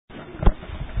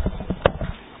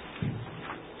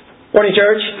Morning,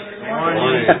 church.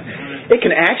 Morning. It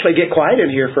can actually get quiet in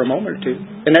here for a moment or two,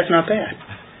 and that's not bad.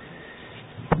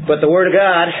 But the Word of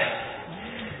God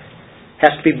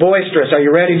has to be boisterous. Are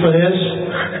you ready for this?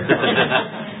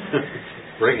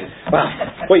 Bring it.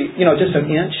 Wow. Well, you know, just an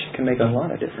inch can make a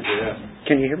lot of difference. Yeah.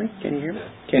 Can you hear me? Can you hear me?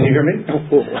 Can you hear me?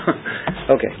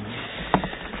 Oh. Okay.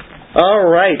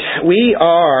 All right. We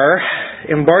are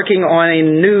embarking on a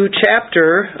new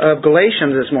chapter of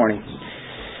Galatians this morning.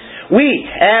 We,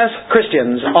 as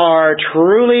Christians, are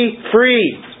truly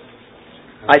free.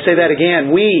 I say that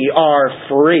again. We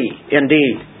are free,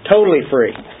 indeed. Totally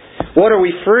free. What are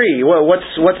we free? Well,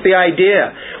 what's the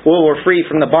idea? Well, we're free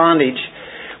from the bondage.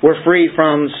 We're free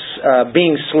from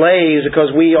being slaves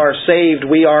because we are saved.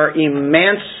 We are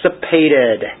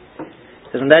emancipated.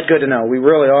 Isn't that good to know? We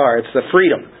really are. It's the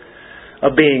freedom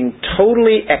of being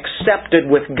totally accepted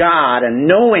with God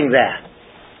and knowing that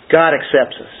God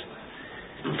accepts us.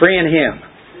 Free in Him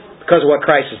because of what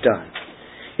Christ has done.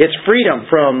 It's freedom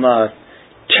from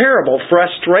terrible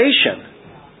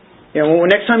frustration. You know,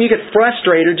 next time you get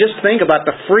frustrated, just think about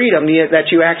the freedom that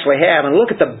you actually have and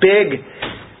look at the big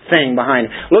thing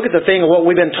behind it. Look at the thing of what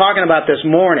we've been talking about this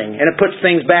morning, and it puts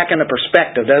things back into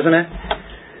perspective, doesn't it?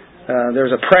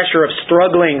 There's a pressure of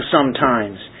struggling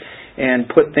sometimes, and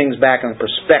put things back in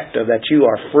perspective that you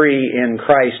are free in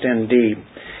Christ indeed.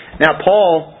 Now,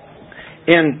 Paul,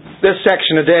 in this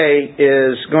section today,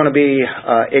 is going to be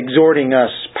exhorting us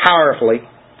powerfully,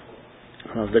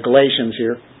 the Galatians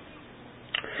here,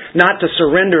 not to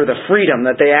surrender the freedom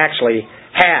that they actually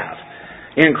have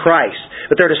in Christ,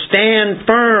 but they're to stand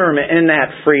firm in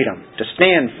that freedom, to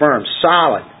stand firm,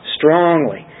 solid,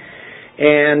 strongly.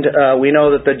 And we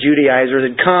know that the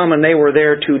Judaizers had come and they were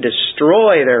there to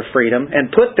destroy their freedom and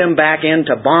put them back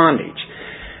into bondage.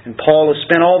 And Paul has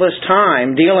spent all this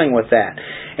time dealing with that.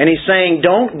 And he's saying,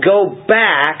 don't go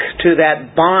back to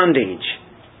that bondage.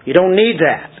 You don't need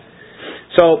that.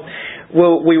 So,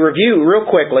 we review real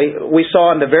quickly. We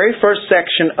saw in the very first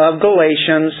section of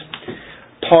Galatians,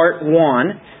 part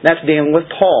 1, that's dealing with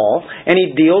Paul, and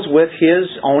he deals with his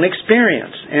own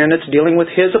experience, and it's dealing with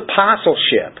his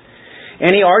apostleship.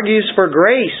 And he argues for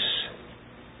grace.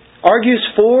 Argues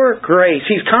for grace.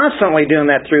 He's constantly doing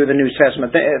that through the New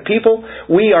Testament. People,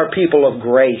 we are people of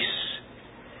grace.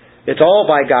 It's all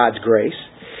by God's grace.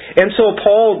 And so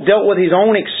Paul dealt with his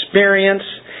own experience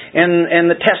and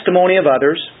the testimony of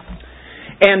others.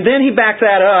 And then he backed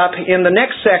that up in the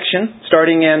next section,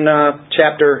 starting in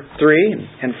chapter 3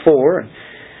 and 4.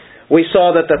 We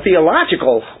saw that the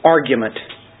theological argument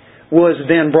was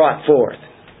then brought forth.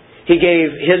 He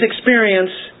gave his experience,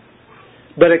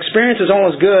 but experience is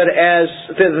almost good as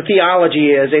the theology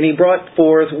is, and he brought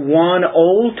forth one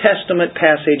Old Testament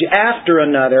passage after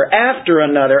another,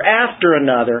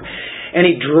 and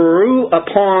he drew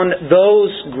upon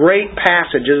those great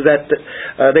passages that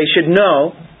they should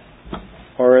know,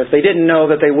 or if they didn't know,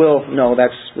 that they will know.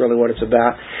 That's really what it's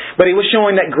about. But he was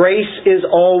showing that grace is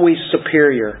always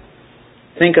superior.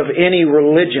 Think of any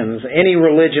religion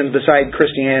beside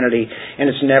Christianity, and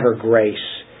it's never grace.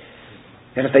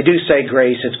 And if they do say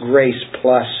grace, it's grace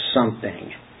plus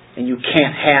something. And you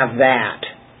can't have that.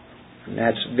 And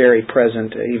that's very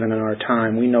present even in our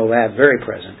time. We know that, very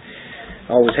present.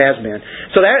 Always has been.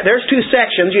 So there's two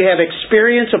sections. You have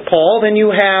experience of Paul, then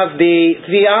you have the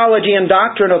theology and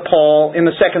doctrine of Paul in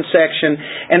the second section,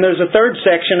 and there's a third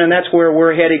section, and that's where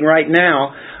we're heading right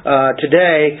now.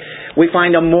 Today, we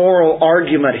find a moral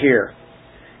argument here.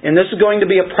 And this is going to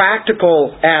be a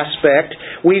practical aspect.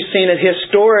 We've seen it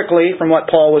historically from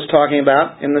what Paul was talking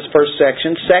about in this first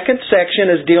section. Second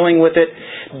section is dealing with it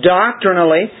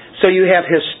doctrinally. So you have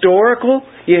historical,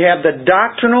 you have the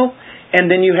doctrinal, and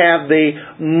then you have the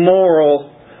moral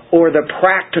or the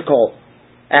practical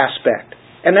aspect.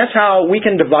 And that's how we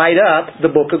can divide up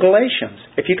the book of Galatians.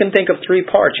 If you can think of three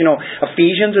parts. You know,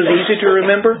 Ephesians is easy to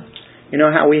remember. You know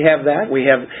how we have that? We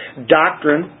have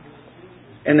doctrine,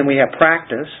 and then we have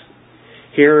practice.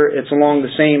 Here it's along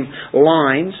the same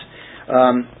lines.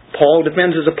 Paul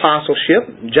defends his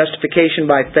apostleship.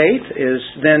 Justification by faith is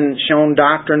then shown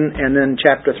doctrine, and then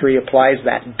chapter 3 applies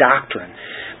that doctrine.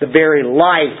 The very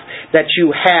life that you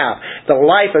have, the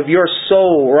life of your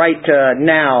soul right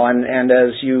now, and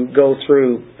as you go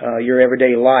through your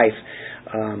everyday life,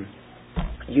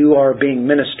 you are being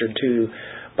ministered to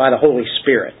by the Holy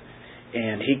Spirit.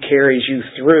 And He carries you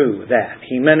through that.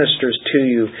 He ministers to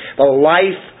you the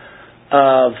life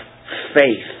of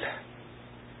faith.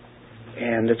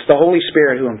 And it's the Holy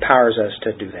Spirit who empowers us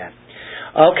to do that.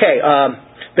 Okay,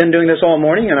 been doing this all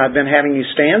morning, and I've been having you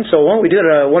stand. So why don't we do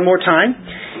it one more time?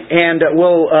 And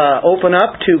we'll open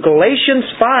up to Galatians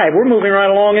 5. We're moving right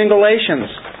along in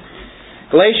Galatians.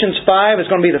 Galatians 5 is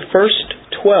going to be the first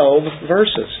 12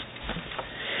 verses.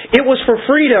 It was for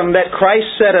freedom that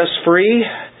Christ set us free.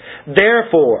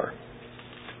 Therefore,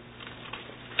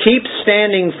 keep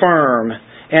standing firm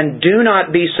and do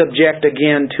not be subject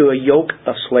again to a yoke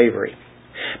of slavery.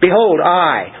 Behold,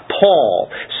 I,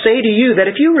 Paul, say to you that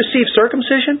if you receive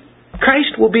circumcision,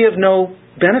 Christ will be of no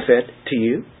benefit to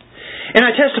you. And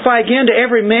I testify again to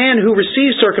every man who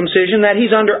receives circumcision that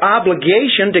he's under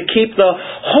obligation to keep the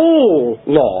whole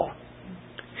law.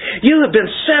 You have been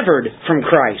severed from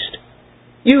Christ.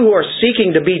 You who are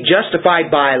seeking to be justified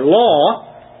by law,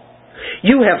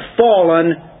 you have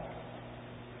fallen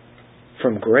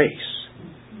from grace.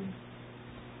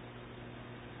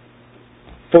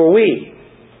 For we,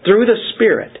 through the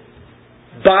Spirit,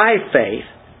 by faith,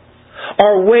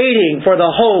 are waiting for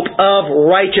the hope of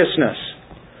righteousness.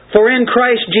 For in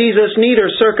Christ Jesus neither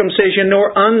circumcision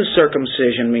nor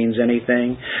uncircumcision means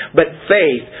anything, but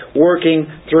faith working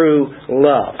through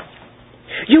love.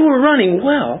 You were running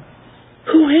well.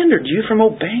 Who hindered you from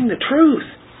obeying the truth?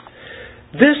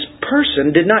 This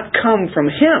person did not come from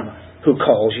Him who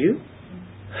calls you.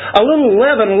 A little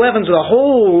leaven leavens the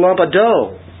whole lump of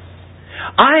dough.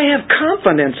 I have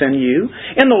confidence in you,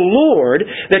 in the Lord,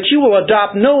 that you will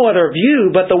adopt no other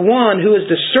view, but the one who is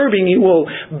disturbing you will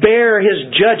bear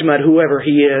his judgment, whoever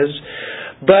he is.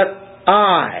 But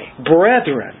I,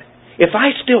 brethren, if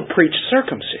I still preach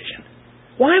circumcision,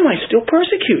 why am I still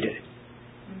persecuted?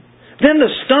 Then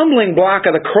the stumbling block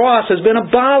of the cross has been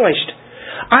abolished.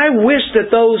 I wish that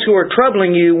those who are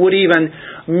troubling you would even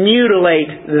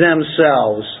mutilate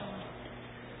themselves.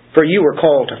 For you were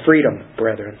called to freedom,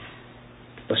 brethren.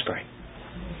 Let's pray.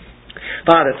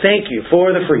 Father, thank you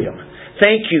for the freedom.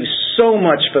 Thank you so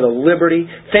much for the liberty.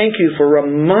 Thank you for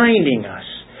reminding us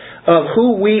of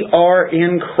who we are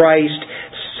in Christ,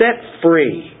 set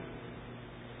free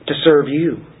to serve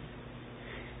you.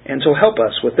 And so help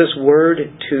us with this word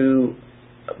to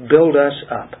build us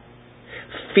up.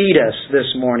 Feed us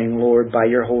this morning, Lord, by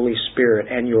your Holy Spirit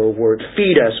and your word.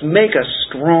 Feed us, make us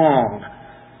strong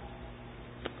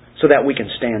so that we can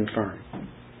stand firm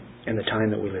in the time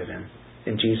that we live in.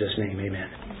 In Jesus' name, amen.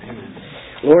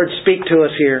 Lord, speak to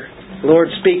us here. Lord,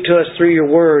 speak to us through your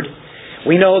word.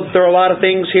 We know that there are a lot of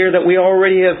things here that we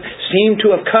already have seemed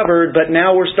to have covered, but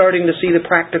now we're starting to see the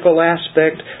practical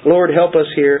aspect. Lord, help us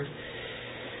here.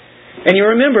 And you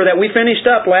remember that we finished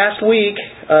up last week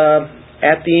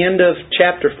at the end of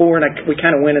chapter 4, and we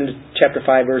kind of went into chapter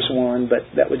 5, verse 1, but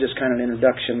that was just kind of an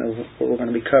introduction of what we're going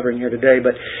to be covering here today.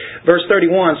 But verse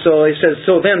 31, so he says,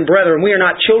 So then, brethren, we are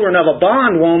not children of a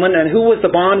bondwoman. And who was the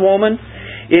bondwoman?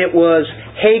 It was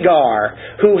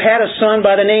Hagar, who had a son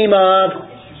by the name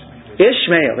of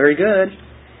Ishmael. Very good.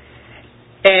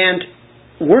 And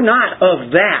we're not of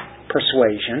that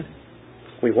persuasion.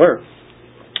 We were.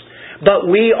 But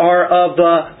we are of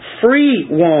the free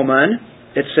woman,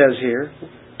 it says here,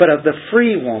 but of the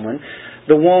free woman,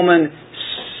 the woman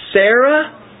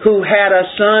Sarah, who had a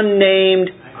son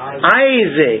named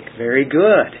Isaac. Very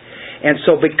good. And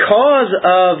so because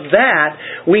of that,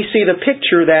 we see the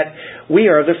picture that we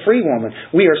are the free woman.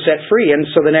 We are set free. And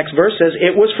so the next verse says,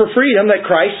 it was for freedom that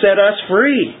Christ set us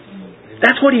free.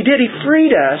 That's what He did. He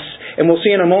freed us. And we'll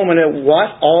see in a moment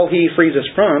what all He frees us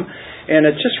from. And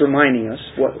it's just reminding us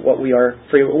what we are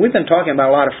free. We've been talking about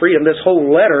a lot of freedom. This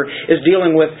whole letter is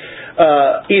dealing with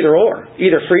either or.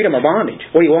 Either freedom or bondage.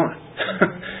 What do you want?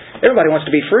 Everybody wants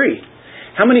to be free.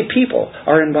 How many people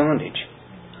are in bondage?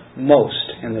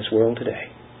 Most in this world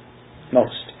today.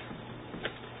 Most.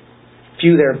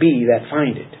 Few there be that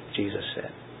find it, Jesus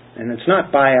said. And it's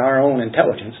not by our own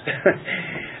intelligence.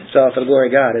 So for the glory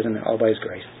of God, isn't it? All by His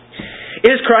grace.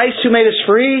 It is Christ who made us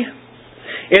free.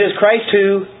 It is Christ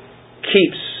who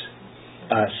keeps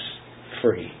us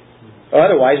free.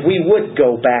 Otherwise, we would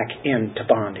go back into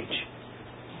bondage.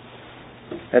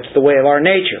 That's the way of our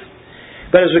nature.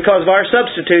 But it's because of our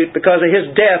substitute, because of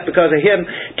His death, because of Him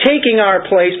taking our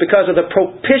place, because of the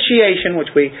propitiation,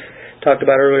 which we talked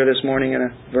about earlier this morning in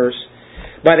a verse,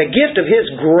 by the gift of His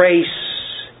grace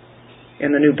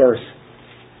in the new birth.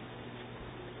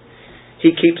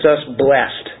 He keeps us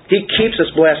blessed. He keeps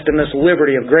us blessed in this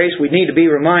liberty of grace. We need to be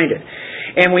reminded.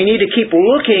 And we need to keep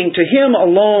looking to Him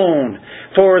alone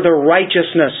for the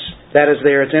righteousness that is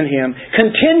there. It's in Him.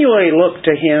 Continually look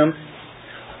to Him.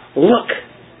 Look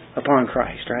upon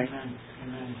Christ, right?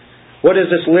 Amen. What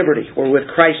is this liberty wherewith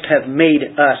Christ hath made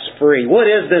us free? What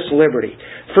is this liberty?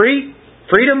 Free?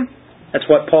 Freedom? That's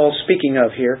what Paul's speaking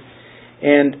of here.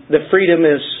 And the freedom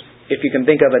is, if you can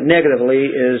think of it negatively,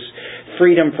 is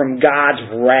freedom from God's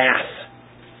wrath.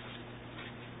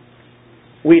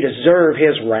 We deserve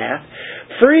His wrath.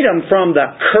 Freedom from the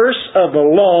curse of the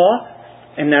law.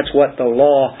 And that's what the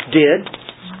law did.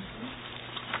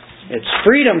 It's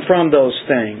freedom from those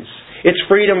things. It's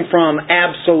freedom from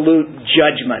absolute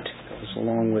judgment. That goes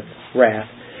along with wrath.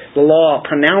 The law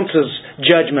pronounces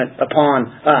judgment upon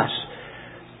us.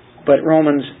 But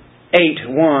Romans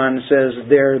 8:1 says,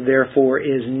 "There therefore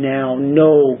is now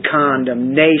no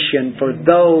condemnation for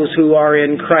those who are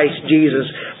in Christ Jesus.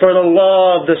 For the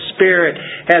law of the Spirit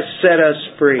has set us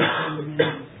free."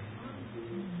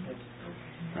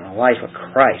 The life of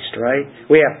Christ, right?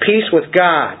 We have peace with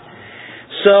God.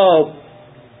 So,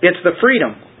 it's the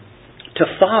freedom to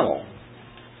follow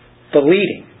the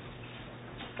leading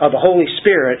of the Holy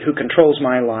Spirit who controls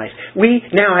my life. We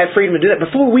now have freedom to do that.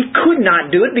 Before we could not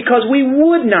do it because we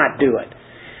would not do it.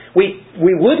 We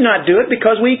would not do it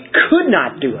because we could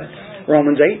not do it.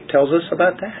 Romans 8 tells us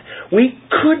about that. We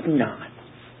could not.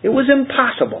 It was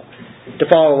impossible to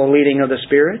follow the leading of the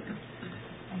Spirit.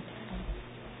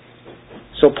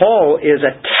 So Paul is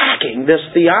attacking this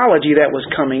theology that was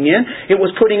coming in. It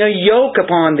was putting a yoke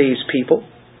upon these people.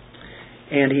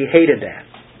 And he hated that.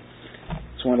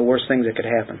 It's one of the worst things that could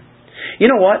happen. You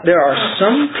know what? There are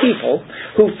some people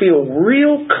who feel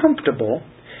real comfortable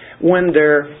when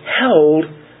they're held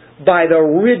by the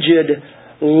rigid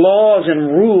laws and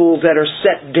rules that are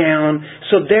set down,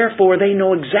 so therefore they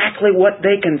know exactly what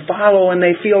they can follow and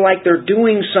they feel like they're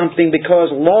doing something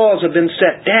because laws have been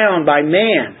set down by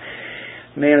man.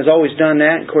 Man has always done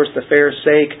that. Of course, the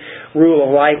Pharisaic rule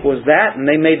of life was that, and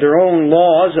they made their own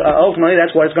laws. Ultimately,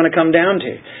 that's what it's going to come down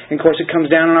to. And of course, it comes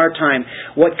down in our time.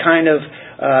 What kind of,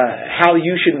 how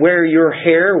you should wear your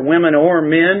hair, women or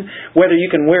men, whether you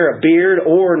can wear a beard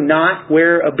or not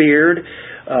wear a beard,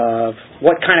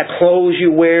 what kind of clothes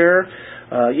you wear.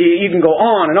 You can go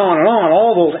on and on and on,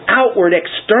 all those outward,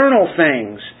 external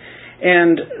things.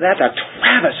 And that's a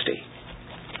travesty.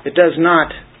 It does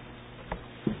not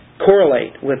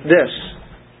correlate with this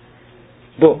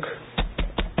book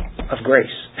of grace.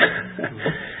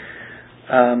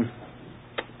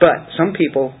 But some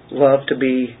people love to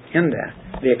be in that.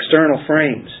 The external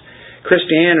frames.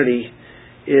 Christianity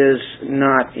is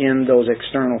not in those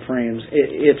external frames.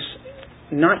 It's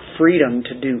not freedom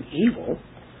to do evil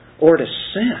or to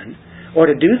sin or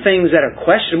to do things that are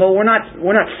questionable. We're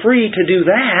not free to do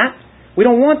that. We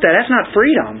don't want that. That's not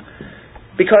freedom.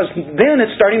 Because then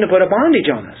it's starting to put a bondage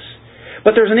on us.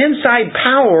 But there's an inside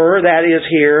power that is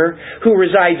here who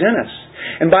resides in us.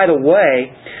 And by the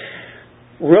way,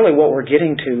 really what we're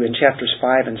getting to in chapters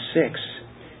 5 and 6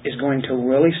 is going to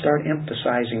really start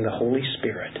emphasizing the Holy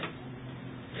Spirit.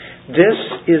 This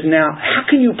is now, how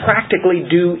can you practically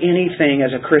do anything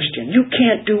as a Christian? You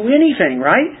can't do anything,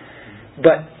 right?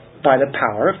 But by the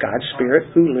power of God's Spirit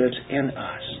who lives in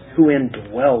us, who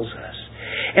indwells us.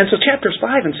 And so chapters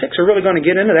 5 and 6 are really going to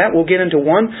get into that. We'll get into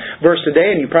one verse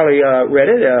today, and you probably read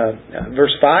it,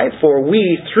 verse 5. For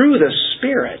we, through the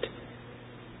Spirit,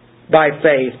 by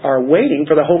faith, are waiting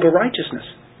for the hope of righteousness.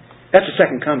 That's the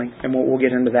second coming, and we'll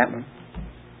get into that one.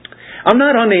 I'm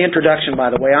not on the introduction, by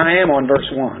the way. I am on verse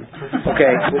 1.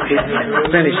 Okay,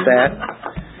 we'll finish that.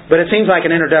 But it seems like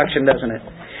an introduction, doesn't it?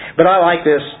 But I like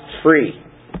this free.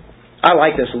 I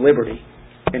like this liberty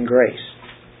and grace.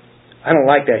 I don't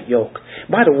like that yoke.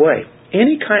 By the way,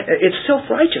 it's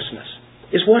self-righteousness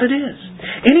is what it is.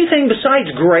 Anything besides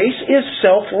grace is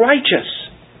self-righteous.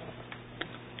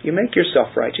 You make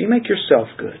yourself righteous. You make yourself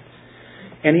good.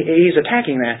 And he's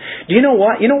attacking that. Do you know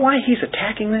what? You know why he's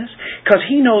attacking this? Because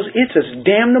he knows it's as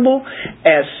damnable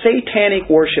as satanic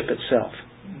worship itself.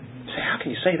 You say, how can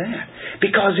you say that?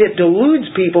 Because it deludes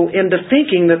people into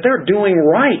thinking that they're doing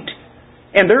right.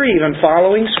 And they're even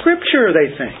following Scripture,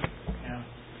 they think.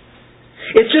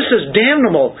 It's just as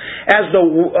damnable as the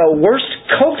worst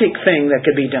cultic thing that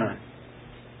could be done.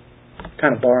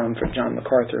 Kind of borrowing from John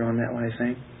MacArthur on that one, I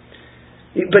think.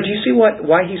 But you see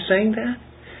why he's saying that?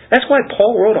 That's why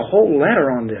Paul wrote a whole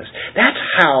letter on this. That's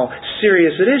how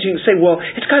serious it is. You can say, well,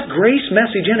 it's got grace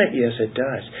message in it. Yes, it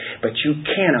does. But you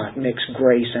cannot mix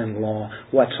grace and law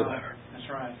whatsoever. That's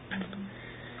right.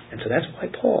 And so that's why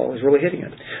Paul is really hitting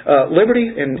it. Liberty,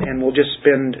 and we'll just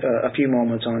spend a few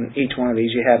moments on each one of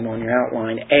these. You have them on your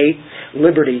outline. A,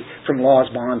 liberty from law's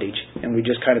bondage. And we've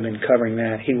just kind of been covering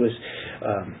that. He was,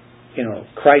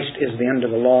 Christ is the end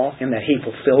of the law in that He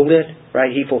fulfilled it.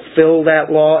 Right? He fulfilled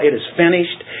that law. It is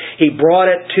finished. He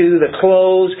brought it to the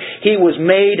close. He was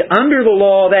made under the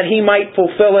law that He might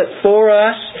fulfill it for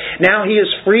us. Now He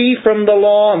is free from the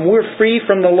law, and we're free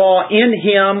from the law in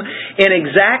Him in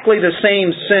exactly the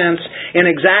same sense, in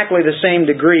exactly the same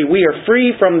degree. We are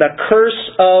free from the curse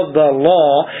of the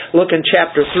law. Look in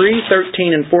chapter 3,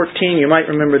 13, and 14. You might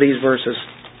remember these verses.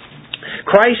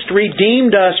 Christ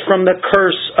redeemed us from the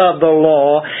curse of the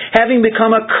law, having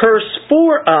become a curse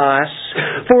for us,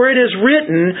 for it is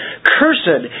written,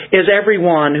 "Cursed is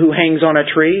everyone who hangs on a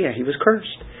tree." He was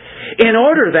cursed. In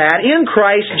order that in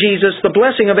Christ Jesus the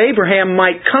blessing of Abraham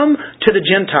might come to the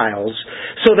Gentiles,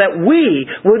 so that we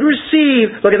would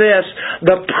receive, look at this,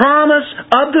 the promise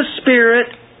of the Spirit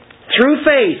through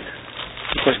faith.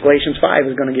 Of course, Galatians 5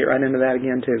 is going to get right into that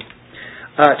again too.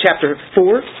 Chapter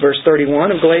 4, verse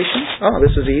 31 of Galatians. Oh,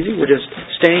 this is easy. We're just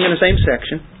staying in the same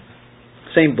section,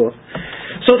 same book.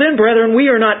 "So then, brethren, we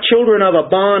are not children of a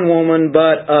bondwoman,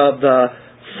 but of the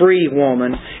free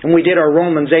woman." And we did our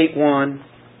Romans 8:1.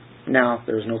 Now,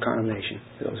 there is no condemnation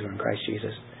for those who are in Christ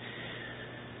Jesus.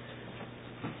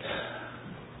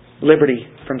 Liberty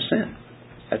from sin.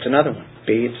 That's another one.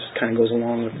 It kind of goes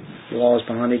along with law's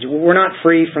bondage. We're not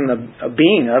free from the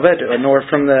being of it, nor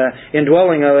from the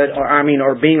indwelling of it,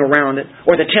 or being around it,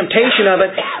 or the temptation of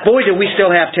it. Boy, do we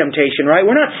still have temptation, right?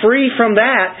 We're not free from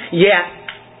that yet.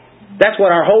 That's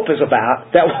what our hope is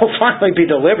about, that we'll finally be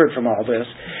delivered from all this.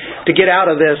 To get out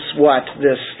of this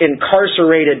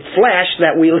incarcerated flesh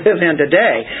that we live in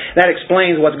today. That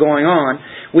explains what's going on.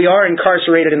 We are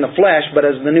incarcerated in the flesh, but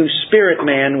as the new spirit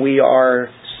man, we are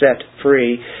set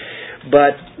free.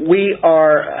 But we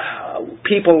are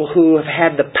people who have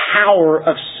had the power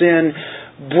of sin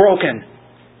broken.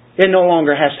 It no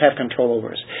longer has to have control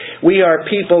over us. We are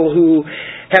people who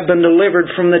have been delivered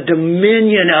from the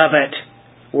dominion of it.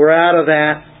 We're out of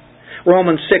that.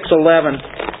 Romans 6:11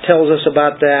 tells us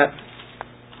about that.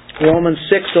 Romans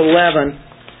 6:11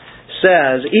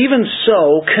 says, "Even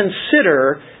so,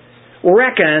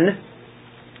 reckon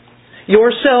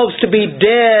yourselves to be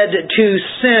dead to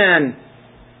sin."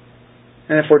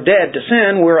 And if we're dead to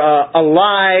sin, we're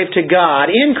alive to God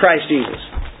in Christ Jesus.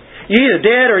 You're either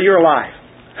dead or you're alive.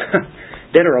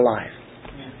 Dead or alive.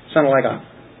 Sounds like a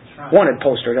wanted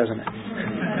poster, doesn't it?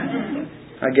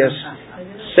 I guess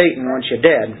Satan wants you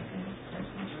dead.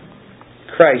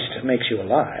 Christ makes you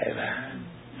alive.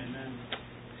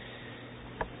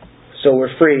 So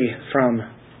we're free from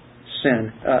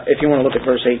sin. If you want to look at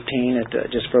verse 18,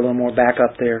 just for a little more back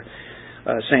up there,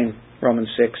 same Romans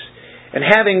 6. "And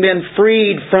having been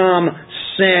freed from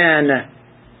sin,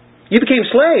 you became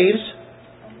slaves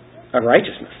of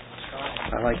righteousness."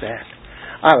 I like that.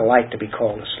 I like to be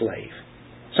called a slave.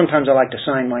 Sometimes I like to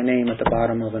sign my name at the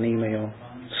bottom of an email,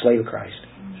 Slave of Christ.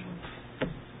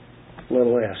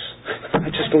 Little s.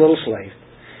 Just a little slave.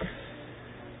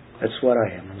 That's what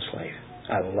I am. I'm a slave.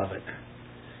 I love it.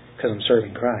 Because I'm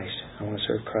serving Christ. I want to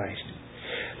serve Christ.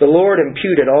 "The Lord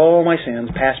imputed all my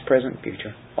sins, past, present,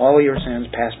 future." All your sins,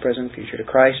 past, present, future, to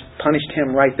Christ. Punished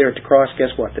Him right there at the cross.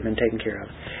 Guess what? They've been taken care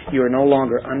of. You are no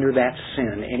longer under that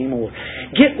sin anymore.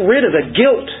 Get rid of the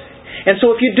guilt. And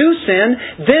so if you do sin,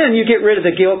 then you get rid of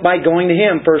the guilt by going to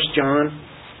Him, 1 John.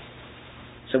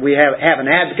 So we have an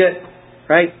advocate,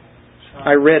 right?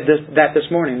 I read that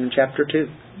this morning in chapter 2.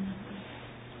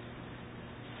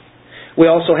 We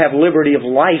also have liberty of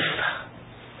life.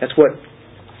 That's what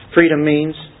freedom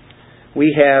means.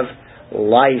 We have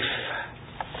life.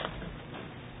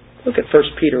 Look at 1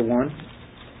 Peter 1,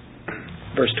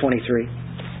 verse 23.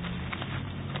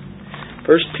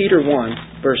 1 Peter 1,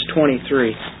 verse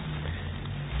 23.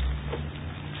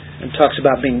 And talks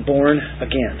about being born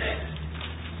again.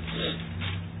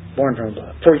 Born from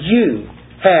above. "For you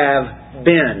have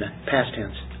been," past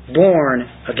tense, "born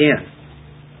again."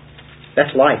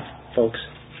 That's life, folks.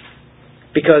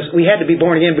 Because we had to be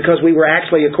born again because we were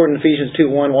actually, according to Ephesians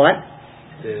 2:1, what?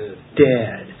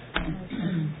 Dead.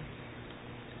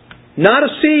 "Not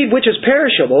of seed which is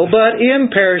perishable, but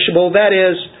imperishable, that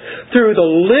is, through the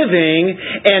living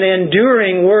and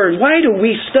enduring Word." Why do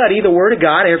we study the Word of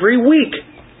God every week?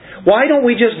 Why don't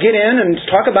we just get in and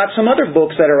talk about some other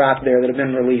books that are out there that have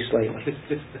been released lately?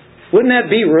 Wouldn't that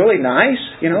be really nice?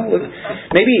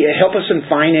 Maybe help us in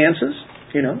finances,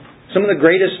 some of the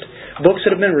greatest books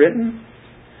that have been written.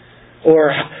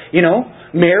 Or,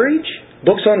 marriage,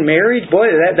 books on marriage. Boy,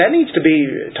 that needs to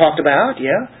be talked about,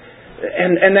 yeah.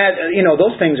 And that,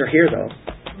 those things are here though.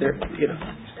 They're,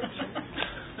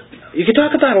 You could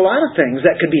talk about a lot of things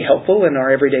that could be helpful in our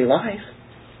everyday life.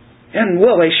 And,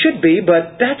 well, they should be,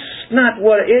 but that's not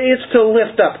what... It's to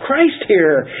lift up Christ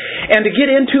here and to get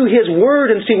into His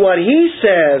Word and see what He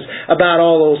says about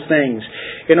all those things.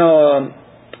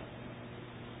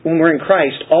 When we're in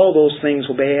Christ, all those things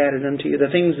will be added unto you. The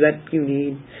things that you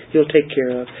need, He'll take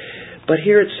care of. But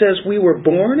here it says we were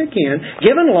born again,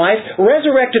 given life,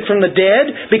 resurrected from the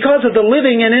dead because of the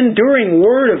living and enduring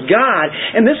Word of God.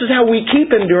 And this is how we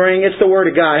keep enduring. It's the Word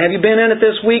of God. Have you been in it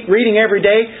this week, reading every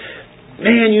day?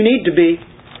 Man, you need to be.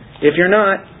 If you're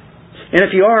not, And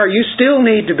if you are, you still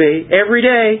need to be every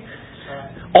day.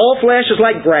 All flesh is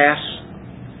like grass.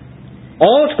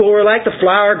 All its glory like the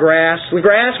flower grass. The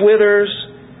grass withers.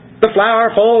 The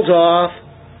flower falls off.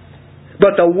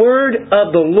 But the word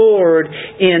of the Lord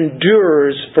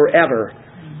endures forever.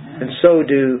 And so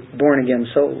do born-again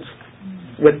souls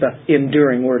with the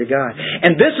enduring Word of God.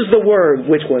 And this is the Word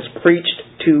which was preached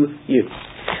to you.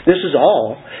 This is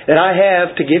all that I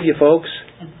have to give you, folks.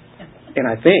 And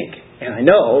I think, and I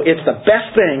know, it's the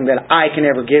best thing that I can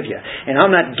ever give you. And I'm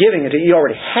not giving it to you. You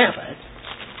already have it.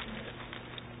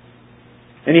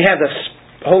 And you have the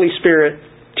Holy Spirit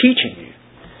teaching you.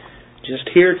 Just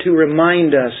here to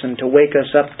remind us and to wake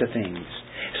us up to things.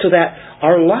 So that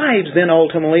our lives then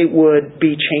ultimately would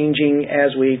be changing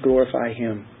as we glorify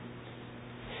Him.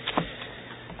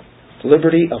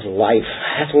 Liberty of life.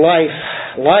 That's life.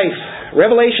 Life.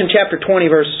 Revelation chapter 20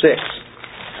 verse 6.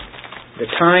 The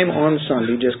time on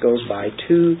Sunday just goes by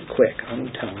too quick, I'm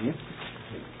telling you.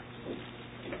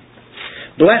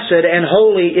 Blessed and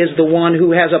holy is the one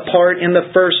who has a part in the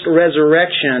first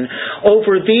resurrection.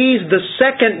 Over these the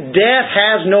second death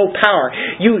has no power.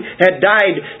 You had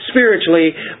died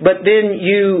spiritually, but then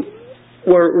you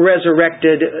were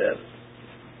resurrected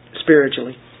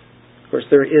spiritually. Of course,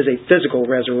 there is a physical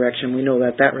resurrection. We know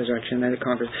that resurrection that it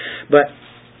conquers. But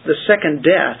the second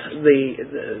death,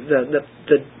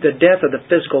 the death of the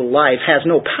physical life has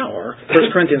no power.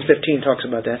 1 Corinthians 15 talks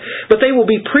about that. But they will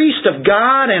be priests of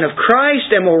God and of Christ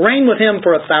and will reign with Him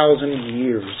for 1,000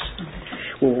 years.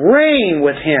 Will reign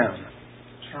with Him.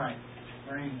 That's right.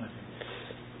 Reign with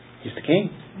Him. He's the King.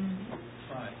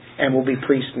 Right. And will be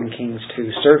priests and kings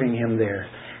too, serving Him there.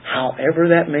 However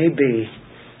that may be,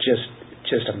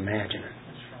 just imagine it.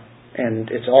 That's right.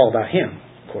 And it's all about Him,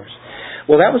 of course.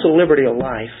 Well, that was a liberty of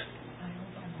life.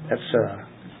 That's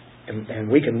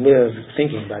and we can live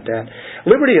thinking about that.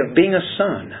 Liberty of being a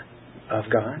son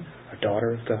of God, a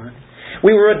daughter of God.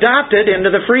 We were adopted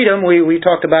into the freedom. We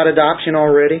talked about adoption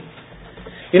already.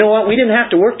 You know what? We didn't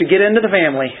have to work to get into the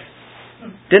family.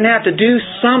 Didn't have to do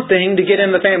something to get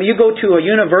into the family. You go to a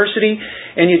university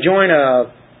and you join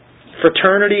a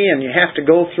fraternity and you have to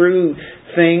go through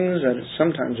things that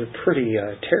sometimes are pretty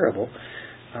terrible.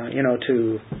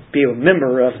 To be a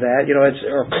member of that,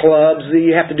 or clubs,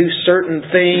 you have to do certain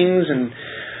things,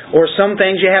 or some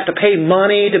things you have to pay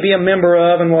money to be a member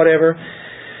of, and whatever.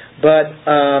 But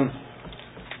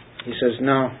he says,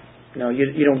 no,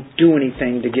 you don't do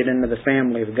anything to get into the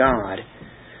family of God.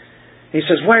 He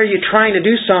says, why are you trying to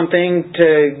do something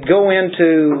to go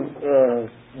into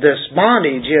this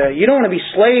bondage? You don't want to be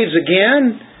slaves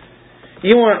again.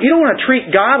 You don't want to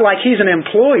treat God like He's an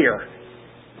employer.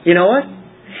 You know what?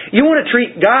 You want to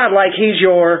treat God like He's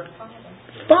your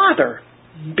Father.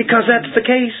 Because that's the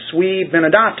case. We've been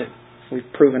adopted. We've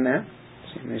proven that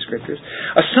in the Scriptures.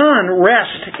 A son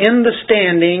rests in the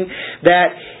standing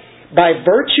that by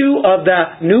virtue of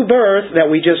the new birth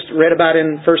that we just read about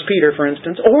in 1 Peter, for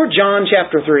instance, or John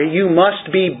chapter 3, you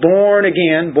must be born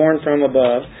again, born from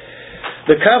above.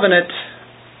 The covenant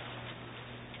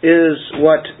is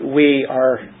what we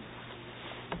are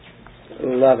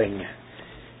loving.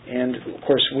 And, of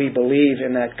course, we believe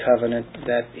in that covenant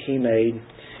that He made.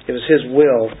 It was His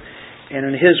will. And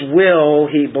in His will,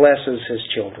 He blesses His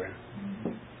children.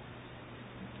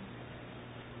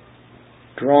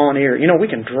 Draw near. We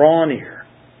can draw near.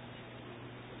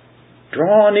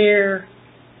 Draw near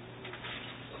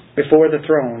before the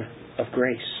throne of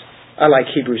grace. I like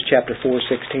Hebrews chapter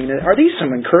 4:16. Are these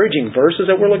some encouraging verses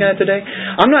that we're looking at today?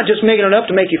 I'm not just making it up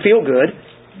to make you feel good.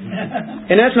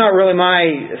 And that's not really my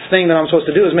thing that I'm supposed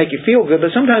to do, is make you feel good. But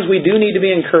sometimes we do need to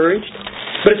be encouraged.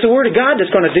 But it's the Word of God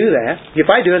that's going to do that. If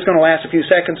I do, it's going to last a few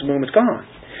seconds, boom, it's gone.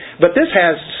 But this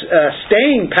has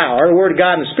staying power, the Word of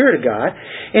God and the Spirit of God.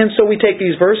 And so we take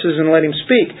these verses and let Him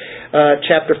speak.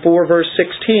 Chapter 4, verse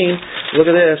 16. Look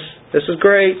at this. This is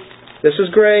great. This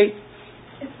is great.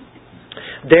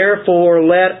 Therefore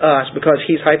let us, because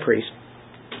He's high priest,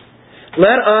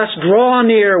 let us draw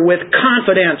near with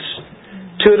confidence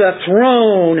to the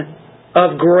throne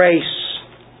of grace,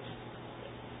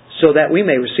 so that we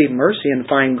may receive mercy and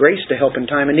find grace to help in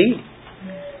time of need.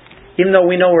 Even though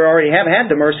we know we already have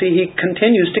had the mercy, He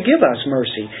continues to give us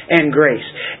mercy and grace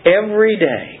every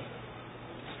day.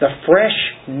 The fresh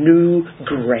new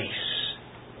grace.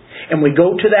 And we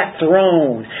go to that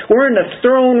throne. We're in the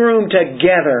throne room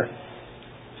together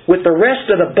with the rest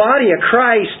of the body of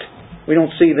Christ. We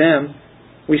don't see them.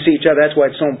 We see each other. That's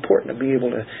why it's so important to be able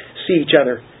to see each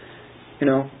other,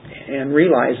 and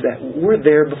realize that we're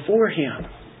there before Him.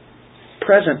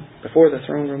 Present before the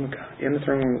throne room of God, in the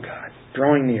throne room of God,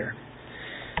 drawing near.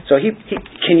 So He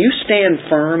can you stand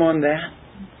firm on that?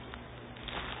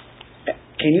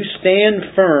 Can you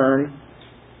stand firm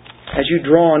as you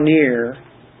draw near,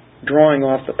 drawing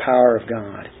off the power of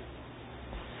God?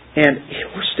 And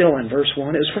we're still in verse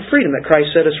 1. It was for freedom that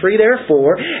Christ set us free.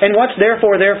 Therefore, and what's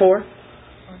therefore?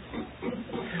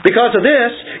 Because of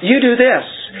this, you do this.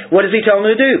 What does He tell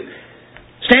them to do?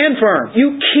 Stand firm.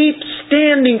 You keep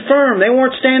standing firm. They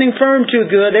weren't standing firm too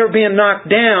good. They were being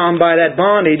knocked down by that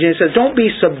bondage. And He says, don't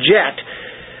be subject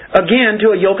again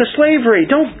to a yoke of slavery.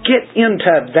 Don't get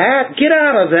into that. Get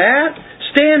out of that.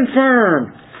 Stand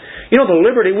firm. You know, the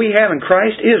liberty we have in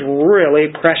Christ is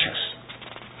really precious.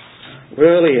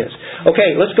 Really is.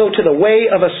 Okay, let's go to the way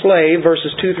of a slave,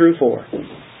 verses 2 through 4.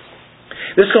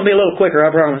 This is going to be a little quicker,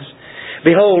 I promise.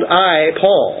 Behold, I,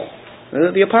 Paul,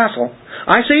 the apostle,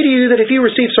 I say to you that if you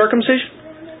receive circumcision,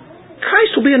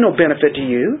 Christ will be of no benefit to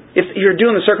you. If you're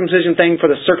doing the circumcision thing for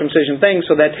the circumcision thing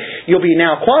so that you'll be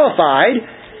now qualified.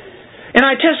 And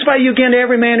I testify to you again to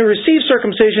every man who receives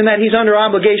circumcision that he's under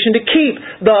obligation to keep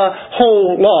the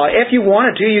whole law. If you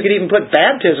wanted to, you could even put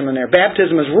baptism in there.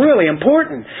 Baptism is really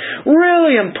important.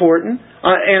 Really important.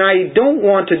 And I don't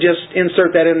want to just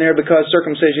insert that in there because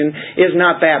circumcision is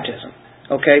not baptism.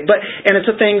 Okay? And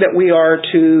it's a thing that we are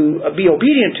to be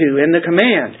obedient to in the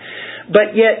command.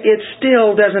 But yet it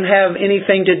still doesn't have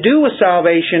anything to do with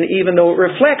salvation, even though it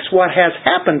reflects what has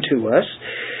happened to us.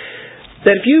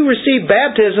 That if you receive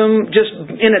baptism just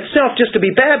in itself, just to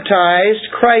be baptized,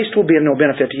 Christ will be of no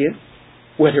benefit to you.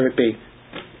 Whether it be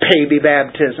baby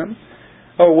baptism,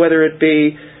 or whether it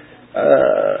be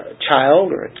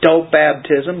child or adult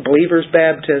baptism, believer's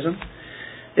baptism.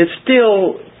 It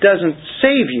still doesn't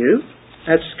save you.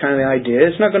 That's kind of the idea.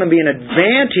 It's not going to be an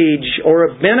advantage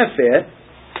or a benefit.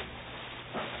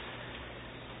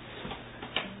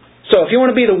 So if you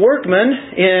want to be the workman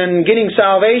in getting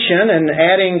salvation and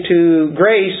adding to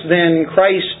grace, then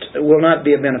Christ will not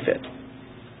be a benefit.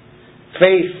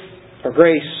 Faith or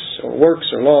grace or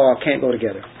works or law can't go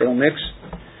together. They don't mix.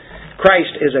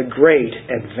 Christ is a great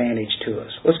advantage to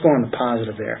us. Let's go on the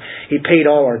positive there. He paid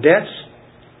all our debts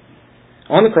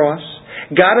on the cross,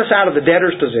 got us out of the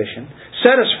debtor's position,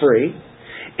 set us free,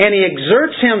 and He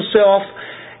exerts Himself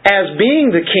as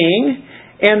being the King.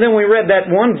 And then we read that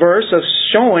one verse of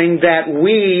showing that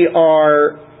we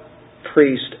are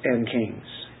priests and kings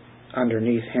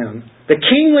underneath Him. The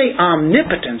kingly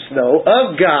omnipotence, though,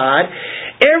 of God,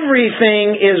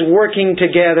 everything is working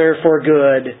together for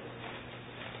good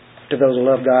to those who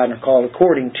love God and are called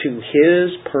according to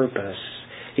His purpose.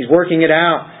 He's working it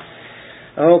out.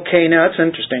 Okay, now that's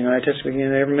interesting. I testify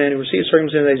again, every man who receives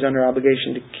circumcision is under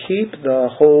obligation to keep the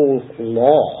whole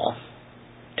law.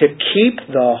 To keep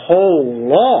the whole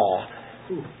law.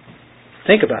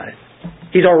 Think about it.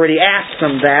 He's already asked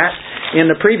them that in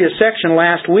the previous section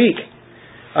last week.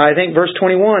 I think verse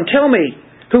 21. Tell me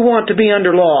who want to be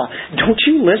under law. Don't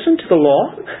you listen to the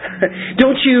law?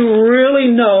 Don't you really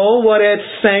know what it's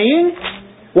saying?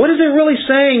 What is it really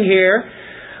saying here?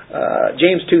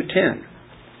 James 2:10.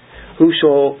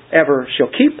 Whosoever shall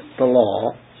keep the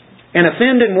law and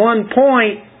offend in one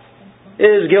point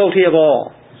is guilty of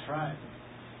all. That's right.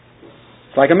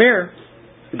 It's like a mirror.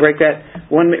 You break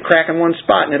that one crack in one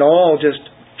spot and it all just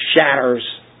shatters.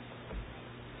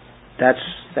 That's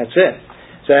it.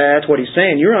 So that's what he's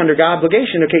saying. You're under God's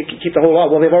obligation to keep the whole law.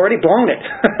 Well, they've already blown it.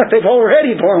 They've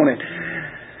already blown it.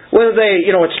 Whether they,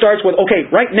 it starts with,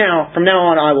 okay, right now, from now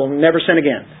on, I will never sin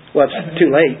again. Well, it's too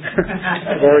late.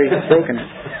 I've already broken it.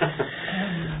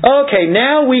 Okay,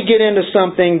 now we get into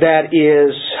something that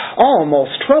is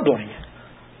almost troubling.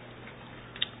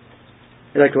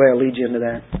 You like the way I lead you into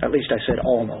that? At least I said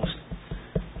almost.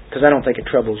 Because I don't think it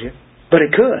troubles you. But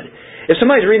it could. If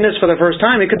somebody's reading this for the first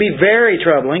time, it could be very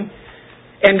troubling.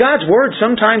 And God's Word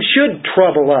sometimes should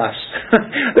trouble us.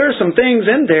 There are some things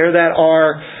in there that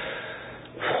are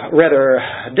rather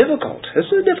difficult. This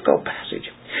is a difficult passage.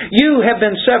 You have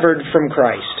been severed from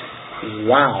Christ.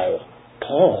 Wow.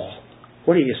 Paul,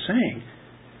 what are you saying?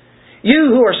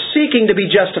 You who are seeking to be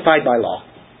justified by law.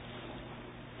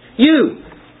 You.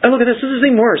 And look at this. This is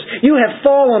even worse. You have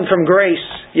fallen from grace.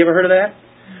 You ever heard of that?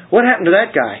 What happened to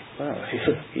that guy? Well,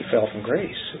 he fell from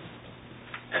grace.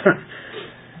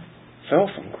 Fell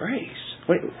from grace.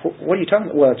 What are you talking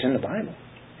about? Well, it's in the Bible.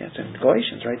 Yeah, it's in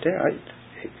Galatians right there.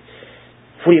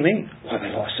 What do you mean? Well,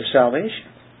 they lost their salvation.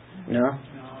 No. No,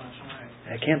 that's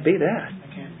right. It can't be that.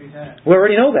 It can't be that. We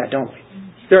already know that, don't we?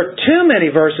 There are too many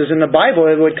verses in the Bible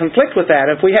that would conflict with that.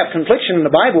 If we have confliction in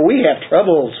the Bible, we have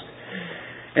troubles.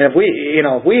 And if we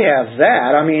have that,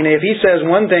 if He says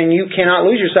one thing, you cannot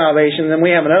lose your salvation, then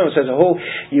we have another that says, oh,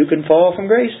 you can fall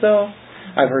from grace, though.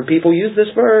 I've heard people use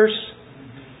this verse.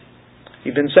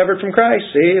 You've been severed from Christ.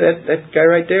 See, that guy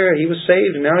right there, he was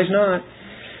saved and now he's not.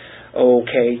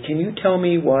 Okay, can you tell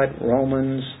me what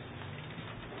Romans...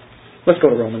 Let's go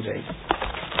to Romans 8.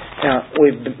 Now,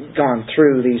 we've gone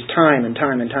through these time and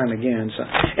time again.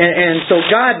 So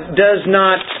God does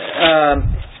not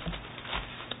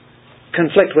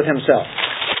conflict with Himself.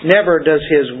 Never does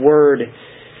His Word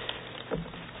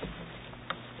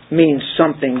mean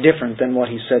something different than what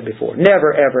He said before.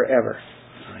 Never, ever, ever.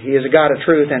 He is a God of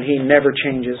truth and He never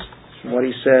changes. What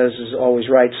He says is always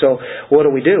right. So what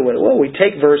do? Well, we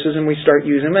take verses and we start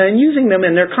using them and using them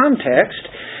in their context.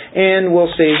 And we'll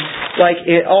see,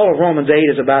 all of Romans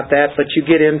 8 is about that, but you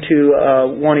get into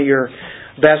one of your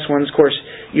best ones. Of course,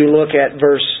 you look at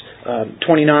verse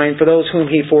 29, for those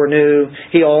whom He foreknew,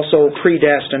 He also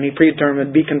predestined, He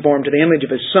predetermined to be conformed to the image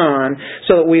of His Son,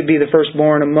 so that He would be the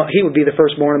firstborn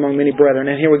among many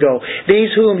brethren. And here we go.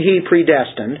 These whom He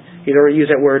predestined, He's already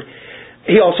used that word,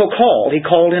 He also called. He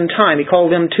called in time. He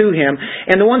called them to Him.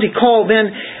 And the ones He called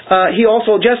then, He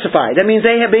also justified. That means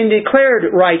they have been declared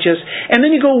righteous. And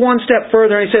then you go one step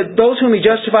further and He said, those whom He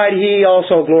justified, He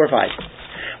also glorified.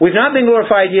 We've not been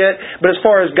glorified yet, but as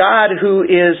far as God, who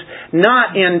is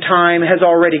not in time, has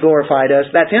already glorified us.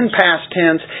 That's in past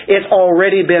tense. It's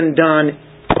already been done.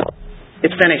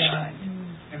 It's finished.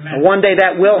 And one day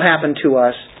that will happen to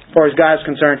us. As far as God is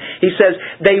concerned, He says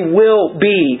they will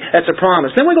be. That's a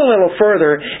promise. Then we go a little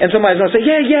further, and somebody's going to say,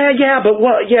 but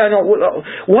what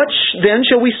then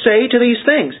shall we say to these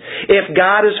things? If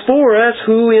God is for us,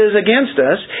 who is against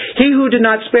us? He who did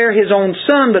not spare His own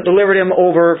Son, but delivered Him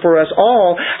over for us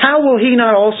all, how will He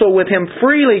not also with Him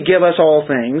freely give us all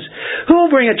things? Who will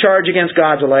bring a charge against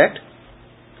God's elect?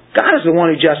 God is the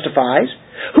one who justifies.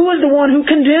 Who is the one who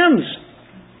condemns?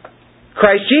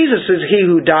 Christ Jesus is He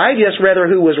who died, yes, rather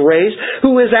who was raised,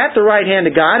 who is at the right hand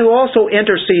of God, who also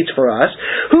intercedes for us.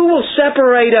 Who will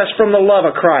separate us from the love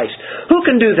of Christ? Who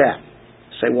can do that?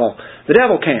 Say, well, the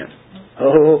devil can.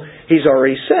 Oh, He's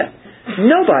already said.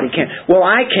 Nobody can. Well,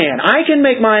 I can. I can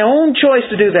make my own choice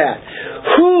to do that.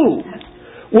 Who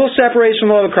will separate us from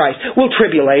the love of Christ? Will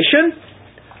tribulation,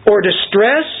 or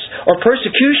distress, or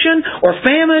persecution, or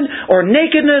famine, or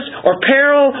nakedness, or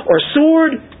peril, or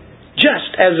sword?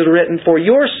 Just as it is written, for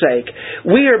your sake,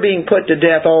 we are being put to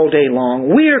death all day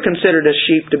long. We are considered as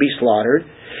sheep to be slaughtered.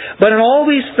 But in all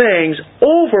these things,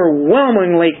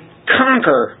 overwhelmingly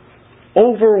conquer.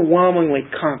 Overwhelmingly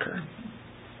conquer.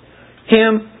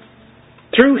 Him,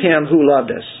 through Him who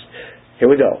loved us. Here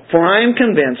we go. For I am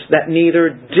convinced that neither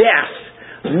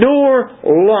death, nor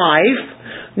life,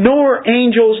 nor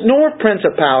angels, nor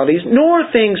principalities, nor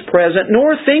things present,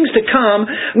 nor things to come,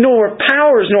 nor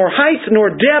powers, nor height, nor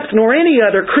depth, nor any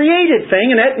other created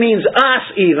thing, and that means us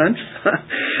even,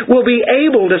 will be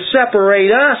able to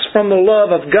separate us from the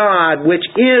love of God which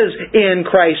is in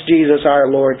Christ Jesus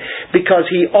our Lord, because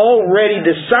He already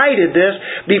decided this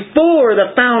before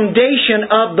the foundation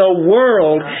of the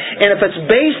world. And if it's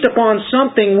based upon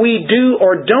something we do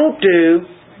or don't do,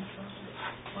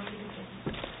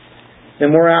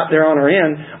 then we're out there on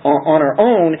our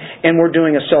own, and we're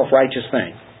doing a self-righteous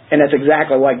thing. And that's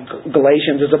exactly what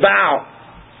Galatians is about.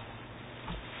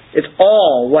 It's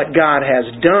all what God has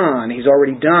done. He's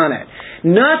already done it.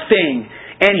 Nothing.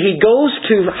 And He goes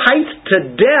to height, to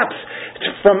depth,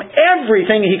 from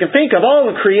everything He can think of, all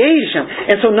the creation.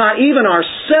 And so not even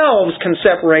ourselves can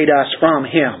separate us from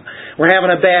Him. We're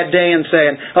having a bad day and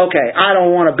saying, okay, I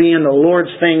don't want to be in the Lord's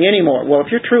thing anymore. Well,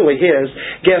 if you're truly His,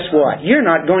 guess what? You're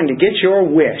not going to get your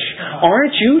wish.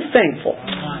 Aren't you thankful?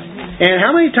 And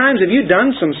how many times have you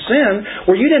done some sin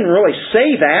where you didn't really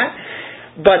say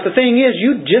that, but the thing is,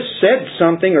 you just said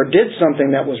something or did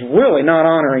something that was really not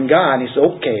honoring God. And He said,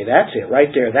 okay, that's it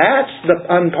right there. That's the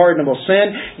unpardonable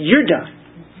sin. You're done.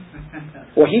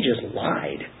 Well, he just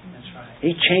lied. That's right.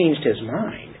 He changed his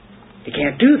mind. He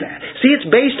can't do that. See, it's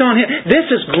based on Him. This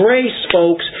is grace,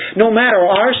 folks. No matter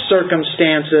our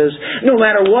circumstances, no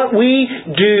matter what we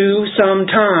do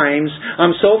sometimes,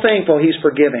 I'm so thankful He's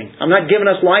forgiving. I'm not giving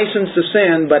us license to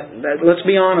sin, but let's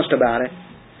be honest about it.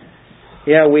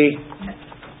 Yeah,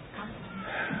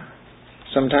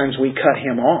 sometimes we cut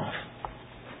Him off.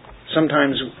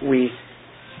 Sometimes we're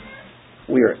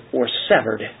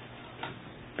severed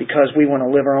because we want to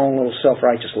live our own little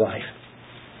self-righteous life.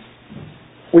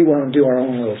 We want to do our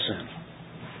own little sin.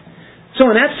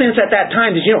 So in that sense, at that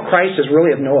time, did you know Christ is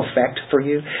really of no effect for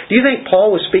you? Do you think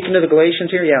Paul was speaking to the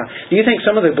Galatians here? Yeah. Do you think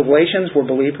some of the Galatians were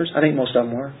believers? I think most of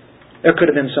them were. There could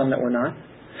have been some that were not.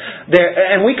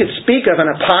 And we could speak of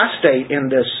an apostate in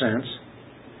this sense.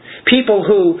 People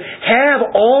who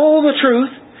have all the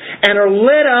truth and are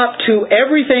led up to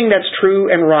everything that's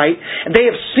true and right. They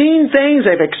have seen things,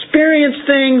 they've experienced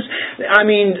things. I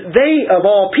mean, they, of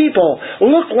all people,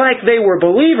 look like they were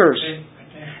believers.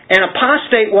 And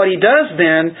apostate, what he does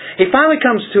then, he finally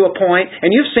comes to a point,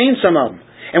 and you've seen some of them,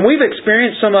 and we've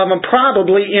experienced some of them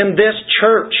probably in this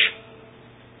church.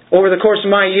 Over the course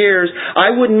of my years,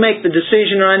 I wouldn't make the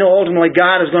decision, and I know ultimately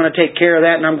God is going to take care of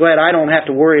that, and I'm glad I don't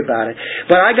have to worry about it.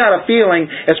 But I got a feeling,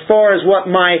 as far as what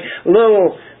my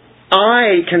little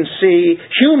eye can see,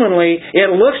 humanly,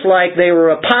 it looks like they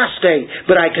were apostate.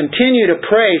 But I continue to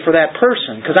pray for that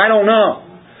person, because I don't know.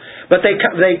 But they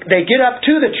get up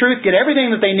to the truth, get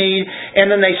everything that they need, and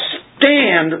then they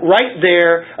stand right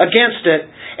there against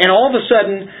it. And all of a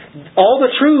sudden, all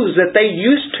the truths that they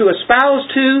used to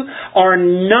espouse to are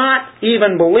not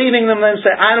even believing them. Then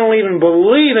say, I don't even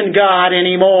believe in God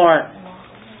anymore.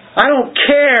 I don't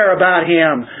care about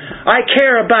Him. I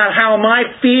care about how my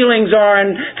feelings are,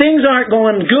 and things aren't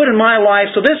going good in my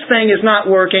life, so this thing is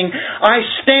not working. I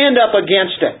stand up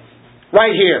against it.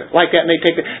 Right here, like that.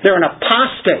 They're an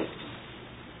apostate.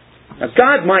 Now,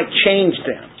 God might change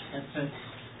them.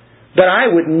 But I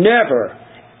would never,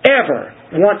 ever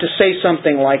want to say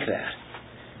something like that.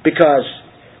 Because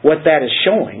what that is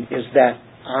showing is that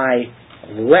I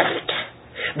left.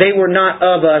 They were not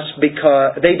of us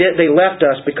because they left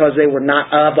us because they were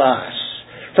not of us.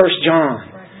 1 John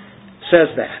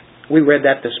says that. We read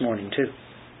that this morning too.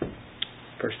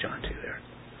 1 John 2 there.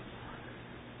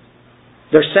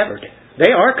 They're severed.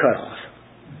 They are cut off.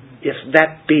 If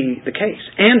that be the case.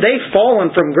 And they've fallen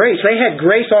from grace. They had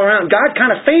grace all around. God kind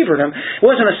of favored them. It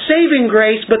wasn't a saving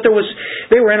grace, but they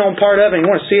were in on part of it. And you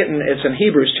want to see it, it's in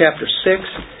Hebrews chapter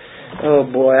 6. Oh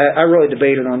boy, I really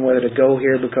debated on whether to go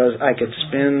here because I could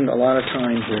spend a lot of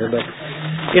time here. But,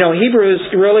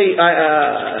 Hebrews really,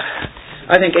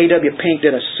 I think A.W. Pink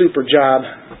did a super job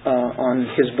on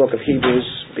his book of Hebrews.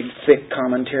 Big, thick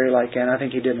commentary like that. I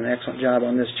think he did an excellent job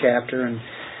on this chapter and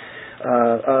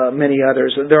many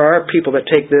others. There are people that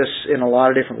take this in a lot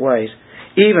of different ways.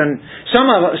 Even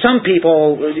some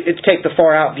people take the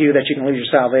far out view that you can lose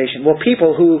your salvation. Well,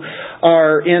 people who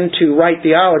are into right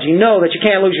theology know that you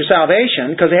can't lose your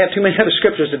salvation because they have too many other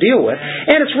scriptures to deal with.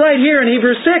 And it's right here in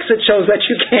Hebrews 6 it shows that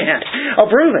you can't.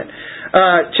 I'll prove it.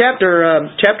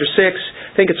 Chapter 6,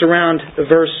 I think it's around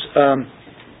verse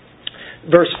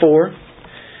 4.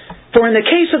 For in the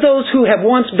case of those who have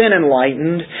once been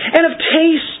enlightened and have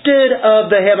tasted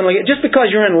of the heavenly, just because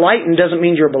you're enlightened doesn't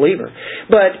mean you're a believer.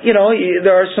 But,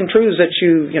 there are some truths that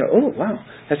oh, wow,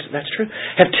 that's true.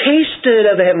 Have tasted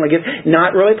of the heavenly gift,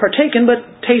 not really partaken, but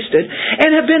tasted,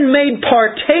 and have been made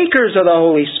partakers of the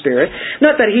Holy Spirit.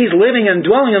 Not that He's living and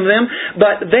dwelling in them,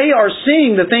 but they are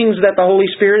seeing the things that the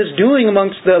Holy Spirit is doing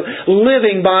amongst the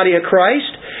living body of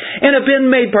Christ. And have been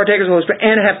made partakers of the Holy Spirit,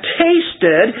 and have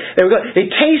tasted,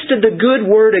 they tasted the good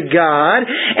Word of God,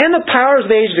 and the powers of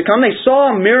the age to come. They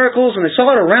saw miracles, and they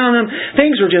saw it around them.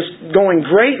 Things were just going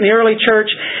great in the early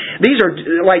church. These are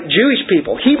like Jewish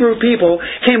people, Hebrew people,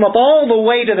 came up all the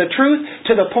way to the truth,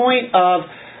 to the point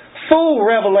of full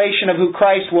revelation of who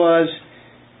Christ was,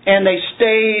 and they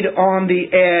stayed on the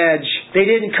edge. They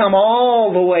didn't come all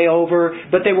the way over,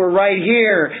 but they were right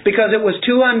here because it was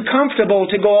too uncomfortable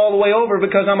to go all the way over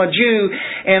because I'm a Jew.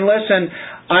 And listen,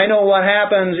 I know what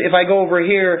happens if I go over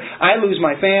here. I lose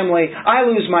my family. I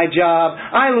lose my job.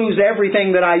 I lose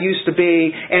everything that I used to be.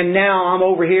 And now I'm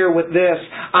over here with this.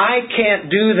 I can't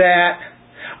do that.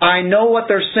 I know what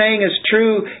they're saying is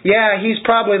true. Yeah, He's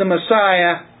probably the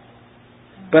Messiah.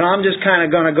 But I'm just kind of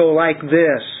going to go like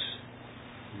this.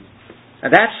 Now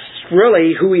that's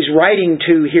really who he's writing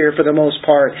to here for the most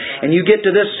part. And you get to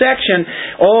this section,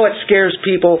 it scares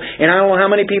people. And I don't know how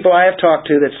many people I have talked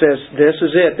to that says, this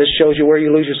is it. This shows you where you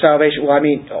lose your salvation. Well,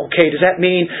 okay, does that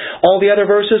mean all the other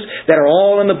verses that are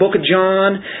all in the book of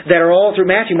John, that are all through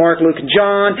Matthew, Mark, Luke, and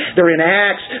John, they're in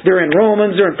Acts, they're in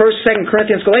Romans, they're in 1st, 2nd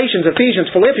Corinthians, Galatians,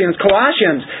 Ephesians, Philippians,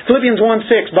 Colossians, Philippians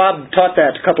 1:6. Bob taught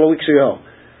that a couple of weeks ago.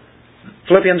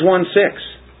 Philippians 1:6.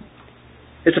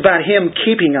 It's about Him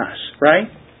keeping us, right?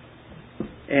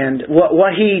 And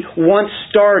what He once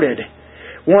started.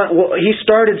 He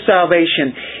started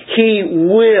salvation. He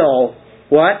will,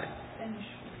 what?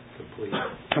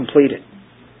 Complete it.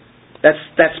 That's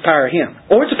the power of Him.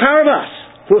 Or it's the power of us.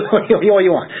 What do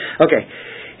you want? Okay.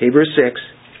 Hebrews 6.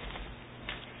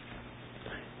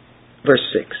 Verse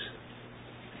 6.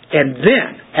 And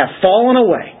then have fallen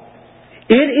away.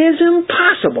 It is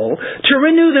impossible to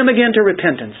renew them again to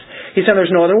repentance. He said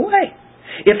there's no other way.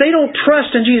 If they don't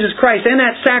trust in Jesus Christ and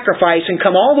that sacrifice and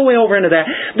come all the way over into that,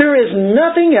 there is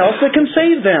nothing else that can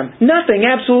save them. Nothing,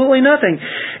 absolutely nothing.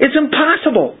 It's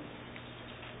impossible.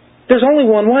 There's only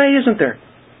one way, isn't there?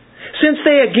 Since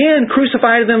they again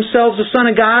crucified themselves the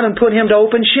Son of God and put Him to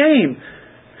open shame.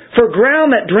 For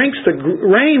ground that drinks the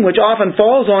rain which often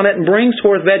falls on it and brings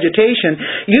forth vegetation,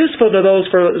 useful to those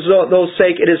for those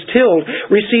sake it is tilled,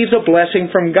 receives a blessing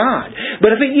from God.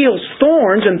 But if it yields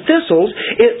thorns and thistles,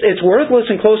 it's worthless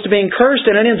and close to being cursed,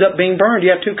 and it ends up being burned.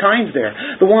 You have two kinds there.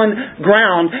 The one,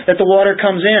 ground that the water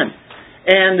comes in.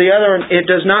 And the other, it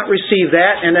does not receive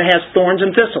that, and it has thorns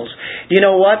and thistles. Do you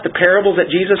know what? The parables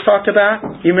that Jesus talked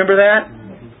about? You remember that?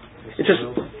 It's just,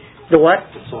 the what?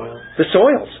 The soil. The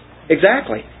soils.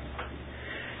 Exactly.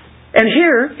 And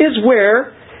here is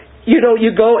where, you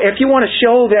go, if you want to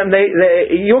show them,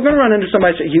 you're going to run into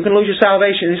somebody and say, you can lose your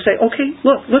salvation. And you say, okay,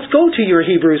 look, let's go to your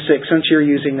Hebrews 6 since you're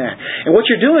using that. And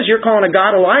what you're doing is you're calling a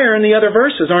God a liar in the other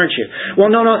verses, aren't you? Well,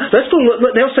 no, let's go,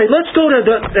 they'll say, let's go to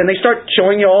and they start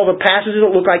showing you all the passages that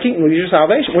look like you can lose your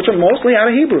salvation, which are mostly out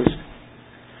of Hebrews.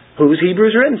 Who's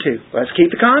Hebrews written to? Let's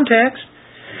keep the context.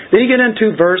 Then you get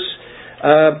into verse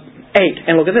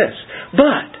 8, and look at this.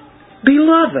 But,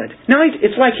 beloved. Now,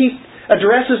 it's like he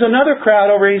addresses another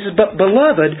crowd over here. He says, but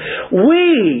beloved,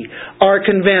 we are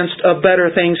convinced of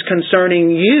better things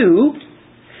concerning you.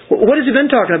 What has he been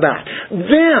talking about?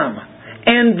 Them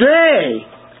and they.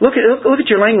 Look at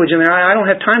your language in there. I don't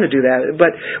have time to do that.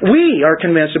 But we are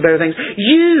convinced of better things.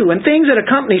 You and things that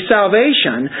accompany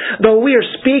salvation, though we are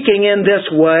speaking in this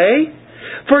way.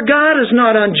 For God is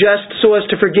not unjust so as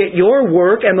to forget your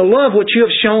work and the love which you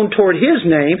have shown toward His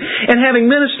name, and having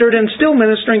ministered and still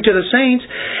ministering to the saints.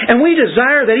 And we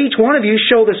desire that each one of you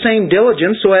show the same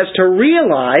diligence so as to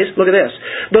realize, look at this,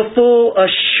 the full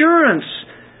assurance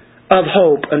of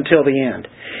hope until the end.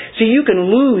 See, you can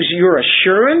lose your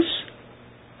assurance.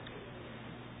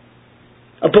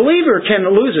 A believer can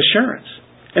lose assurance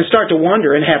and start to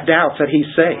wonder and have doubts that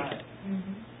he's saved.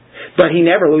 But he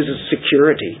never loses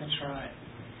security.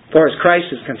 As far as Christ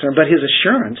is concerned, but his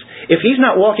assurance, if he's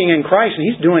not walking in Christ and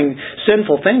he's doing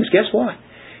sinful things, guess what?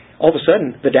 All of a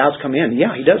sudden, the doubts come in.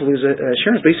 Yeah, he does lose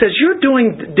assurance. But he says, you're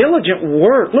doing diligent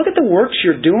work. Look at the works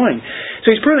you're doing.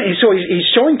 So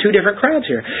he's showing two different crowds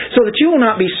here. So that you will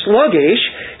not be sluggish.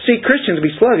 See, Christians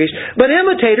be sluggish. But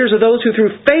imitators of those who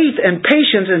through faith and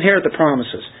patience inherit the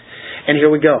promises. And here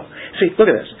we go. See,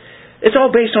 look at this. It's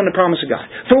all based on the promise of God.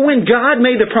 For when God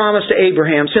made the promise to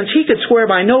Abraham, since he could swear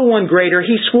by no one greater,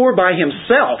 he swore by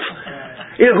himself.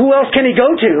 Who else can he go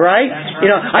to, right?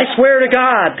 I swear to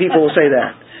God, people will say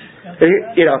that.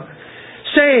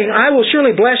 Saying, I will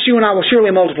surely bless you and I will surely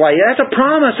multiply you. That's a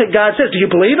promise that God says. Do you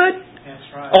believe it? That's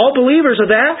right. All believers of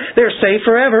that, they're saved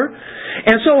forever.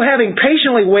 And so having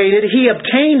patiently waited, he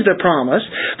obtained the promise.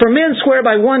 For men swear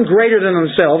by one greater than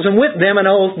themselves, and with them an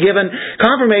oath given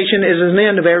confirmation is an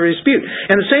end of every dispute.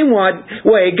 In the same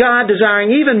way, God,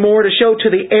 desiring even more to show to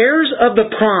the heirs of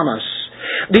the promise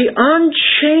the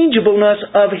unchangeableness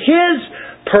of His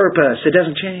purpose. It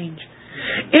doesn't change.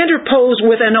 Interposed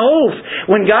with an oath.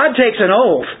 When God takes an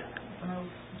oath,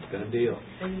 done deal.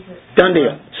 Done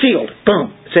deal. Sealed.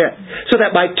 Boom. That's it. So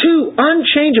that by two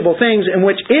unchangeable things in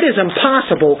which it is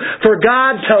impossible for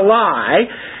God to lie,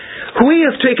 we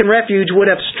have taken refuge would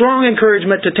have strong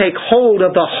encouragement to take hold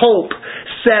of the hope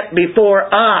set before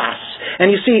us.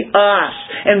 And you see us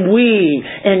and we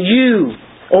and you.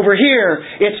 Over here,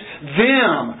 it's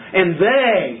them and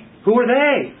they. Who are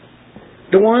they?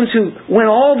 The ones who went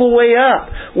all the way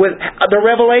up with the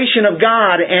revelation of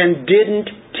God and didn't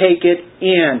take it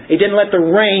in. He didn't let the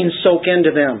rain soak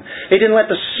into them. He didn't let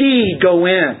the seed go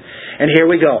in. And here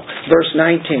we go. Verse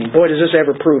 19. Boy, does this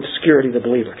ever prove the security of the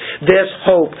believer. This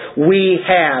hope we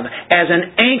have as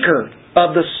an anchor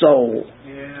of the soul.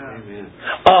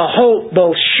 A hope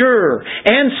both sure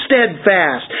and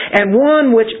steadfast, and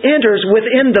one which enters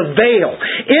within the veil,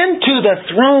 into the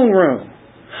throne room.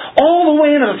 All the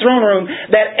way into the throne room,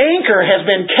 that anchor has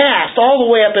been cast all the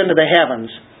way up into the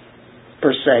heavens,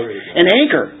 per se. An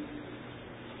anchor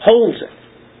holds it.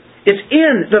 It's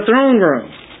in the throne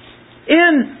room.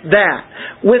 In that,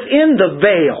 within the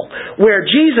veil, where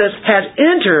Jesus has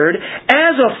entered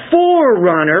as a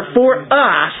forerunner for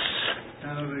us,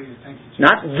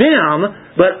 not them,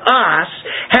 but us,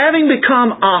 having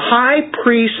become a high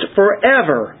priest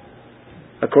forever,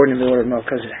 according to the order of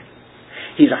Melchizedek.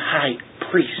 He's a high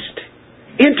priest,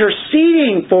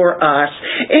 interceding for us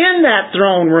in that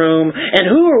throne room. And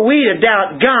who are we to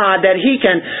doubt God that He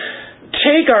can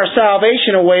take our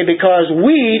salvation away because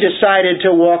we decided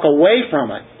to walk away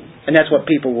from it? And that's what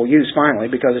people will use finally,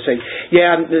 because they say,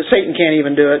 yeah, Satan can't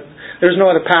even do it. There's no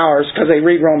other powers, because they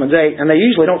read Romans 8, and they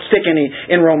usually don't stick any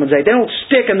in Romans 8. They don't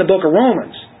stick in the book of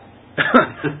Romans.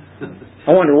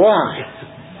 I wonder why.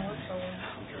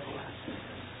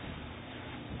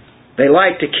 They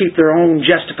like to keep their own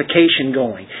justification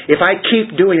going. If I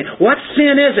keep doing it, what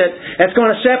sin is it that's going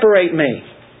to separate me?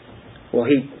 Well,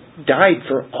 He died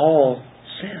for all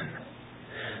sin.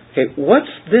 Okay,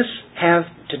 what's this have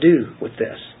to do with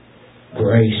this?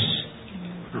 Grace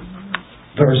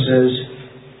versus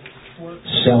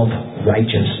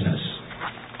self-righteousness.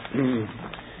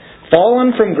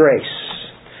 Fallen from grace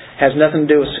has nothing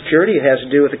to do with security. It has to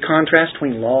do with the contrast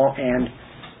between law and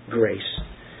grace.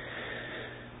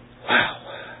 Wow.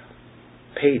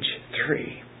 Page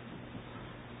 3.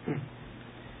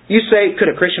 You say, could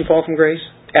a Christian fall from grace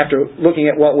after looking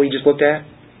at what we just looked at?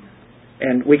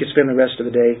 And we could spend the rest of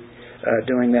the day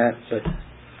doing that, but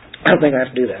I don't think I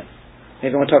have to do that.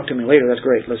 If you want to talk to me later, that's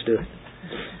great. Let's do it.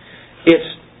 It's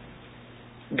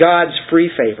God's free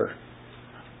favor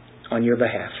on your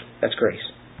behalf. That's grace.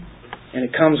 And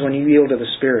it comes when you yield to the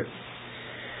Spirit.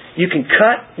 You can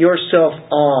cut yourself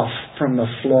off from the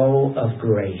flow of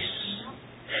grace.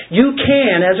 You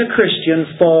can, as a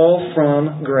Christian, fall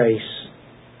from grace.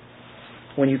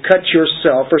 When you cut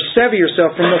yourself or sever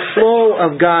yourself from the flow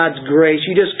of God's grace,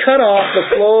 you just cut off the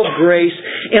flow of grace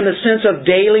in the sense of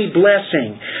daily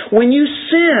blessing. When you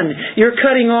sin, you're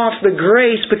cutting off the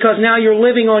grace because now you're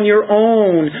living on your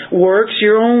own works,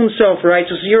 your own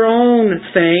self-righteousness, your own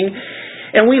thing.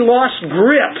 And we lost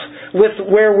grip with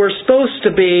where we're supposed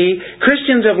to be.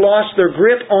 Christians have lost their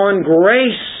grip on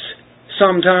grace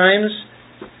sometimes.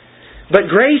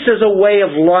 But grace is a way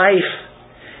of life.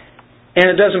 And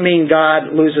it doesn't mean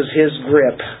God loses His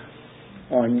grip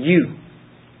on you.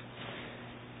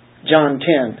 John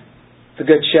 10, the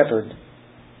Good Shepherd,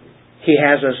 He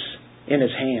has us in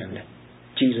His hand.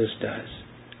 Jesus does.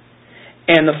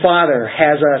 And the Father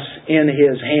has us in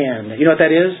His hand. You know what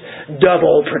that is?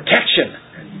 Double protection.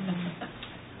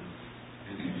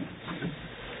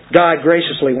 God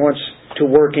graciously wants to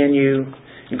work in you.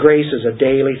 Grace is a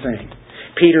daily thing.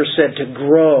 Peter said to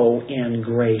grow in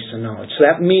grace and knowledge. So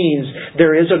that means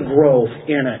there is a growth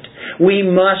in it. We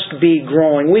must be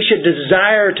growing. We should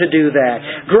desire to do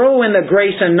that. Grow in the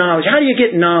grace and knowledge. How do you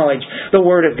get knowledge? The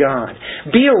Word of God.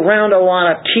 Be around a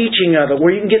lot of teaching of it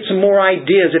where you can get some more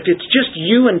ideas. If it's just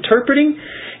you interpreting,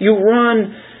 you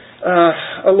run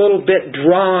a little bit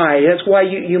dry. That's why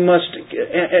you must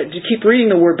keep reading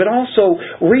the Word, but also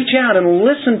reach out and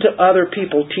listen to other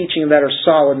people teaching that are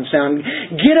solid and sound.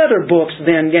 Get other books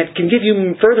then that can give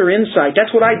you further insight. That's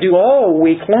what I do all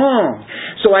week long,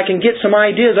 so I can get some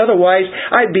ideas. Otherwise,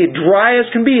 I'd be dry as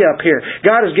can be up here.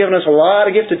 God has given us a lot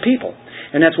of gifted people.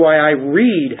 And that's why I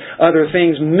read other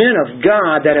things, men of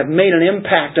God that have made an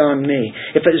impact on me.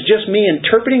 If it was just me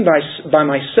interpreting by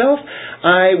myself,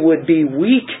 I would be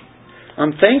weak.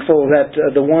 I'm thankful that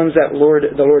the ones that the Lord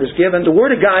has given. The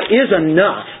Word of God is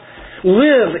enough.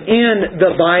 Live in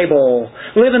the Bible.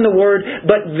 Live in the Word,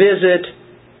 but visit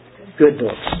good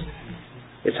books.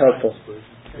 It's helpful.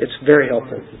 It's very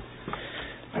helpful.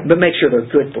 But make sure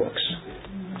they're good books.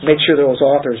 Make sure those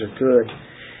authors are good.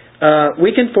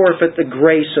 We can forfeit the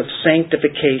grace of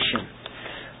sanctification.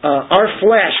 Our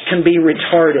flesh can be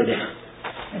retarded.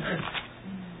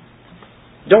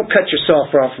 Don't cut yourself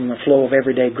off from the flow of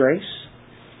everyday grace.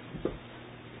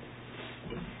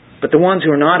 But the ones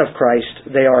who are not of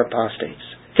Christ, they are apostates.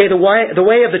 Okay, the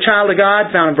way of the child of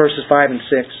God, found in verses 5 and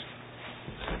 6.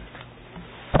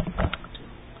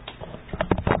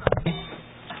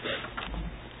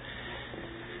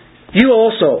 You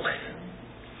also...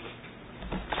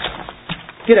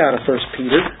 Get out of 1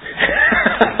 Peter.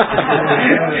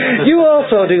 You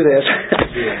also do this.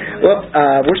 Well,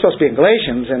 we're supposed to be in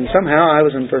Galatians, and somehow I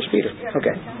was in 1 Peter.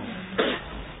 Okay.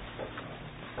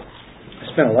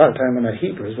 I spent a lot of time on that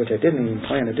Hebrews, which I didn't even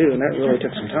plan to do, and that really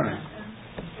took some time.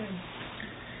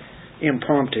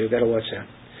 Impromptu, gotta watch that.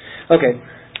 Okay,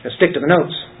 let's stick to the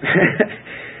notes.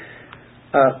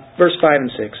 Verse 5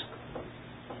 and 6.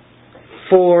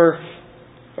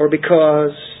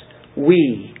 Because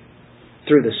we,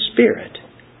 through the Spirit,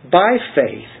 by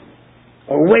faith,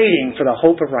 are waiting for the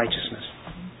hope of righteousness.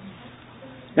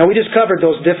 Now, we just covered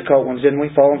those difficult ones, didn't we?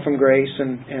 Falling from grace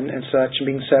and such, and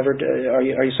being severed. Are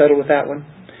you settled with that one?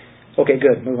 Okay,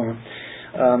 good. Move on.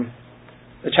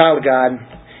 The child of God,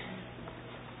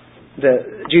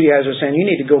 the Judaizers are saying, you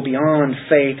need to go beyond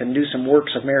faith and do some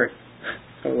works of merit.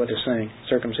 That's what they're saying,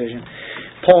 circumcision.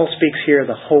 Paul speaks here of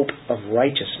the hope of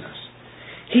righteousness.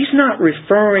 He's not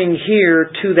referring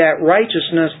here to that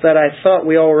righteousness that I thought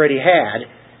we already had.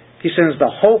 He says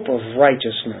the hope of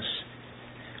righteousness.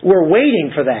 We're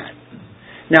waiting for that.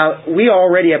 Now, we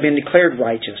already have been declared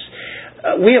righteous.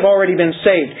 We have already been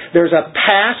saved. There's a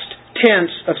past tense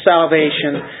of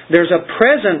salvation. There's a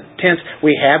present tense.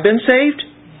 We have been saved.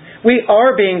 We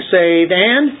are being saved.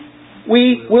 And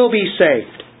we will be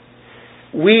saved.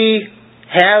 We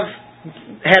have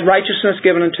had righteousness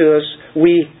given unto us.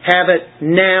 We have it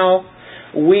now.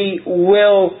 we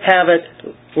will have it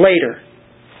later.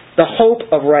 The hope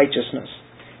of righteousness.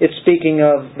 It's speaking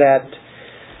of that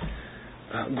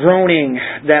groaning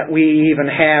that we even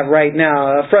have right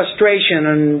now, frustration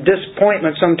and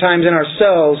disappointment sometimes in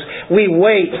ourselves. We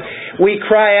wait. We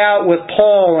cry out with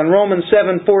Paul in Romans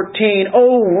 7:14,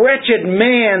 "O wretched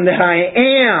man that I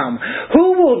am,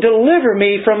 who will deliver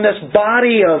me from this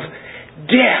body of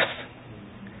death?"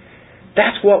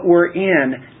 That's what we're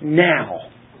in now.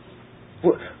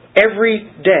 Every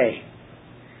day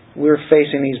we're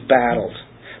facing these battles.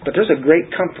 But there's a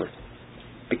great comfort,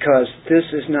 because this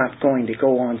is not going to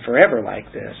go on forever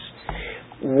like this.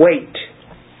 Wait.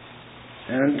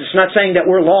 And it's not saying that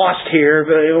we're lost here,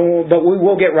 but we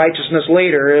will get righteousness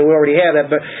later. We already have that.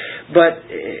 But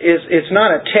it's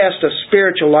not a test of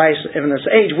spiritual life in this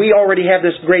age. We already have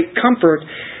this great comfort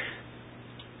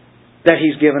that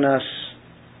He's given us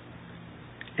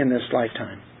in this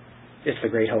lifetime. It's the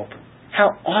great hope.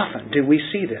 How often do we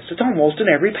see this? It's almost in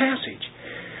every passage.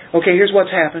 Okay, here's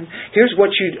what's happened. Here's what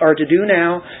you are to do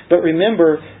now. But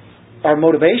remember, our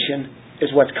motivation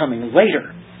is what's coming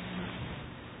later.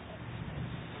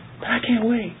 But I can't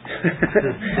wait.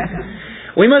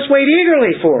 We must wait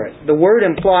eagerly for it. The word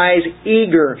implies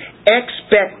eager,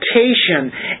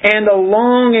 expectation, and a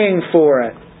longing for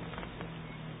it.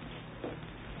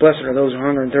 Blessed are those who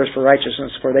hunger and thirst for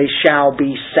righteousness, for they shall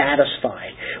be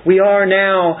satisfied. We are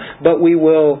now, but we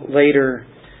will later.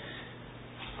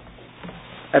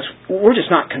 We're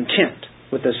just not content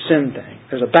with this sin thing.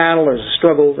 There's a battle, there's a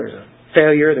struggle, there's a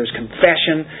failure, there's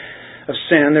confession of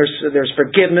sin, there's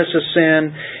forgiveness of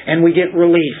sin, and we get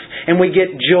relief, and we get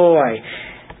joy,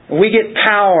 and we get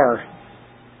power,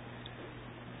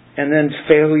 and then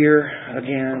failure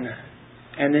again,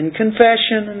 and then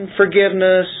confession and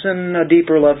forgiveness and a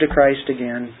deeper love to Christ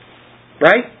again.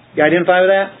 Right? You identify with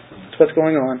that? That's what's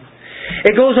going on.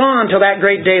 It goes on till that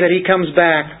great day that He comes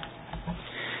back.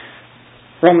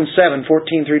 Romans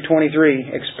 7:14 through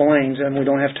 23 explains, and we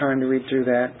don't have time to read through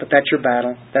that, but that's your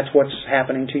battle. That's what's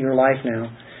happening to your life now.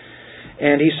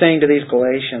 And he's saying to these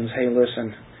Galatians, hey,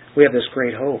 listen, we have this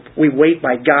great hope. We wait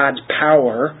by God's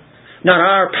power, not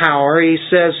our power. He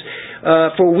says,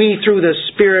 for we through the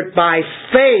Spirit by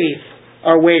faith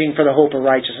are waiting for the hope of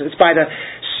righteousness. It's by the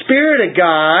Spirit of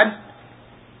God,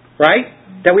 right,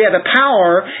 that we have the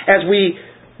power as we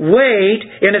wait,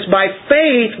 and it's by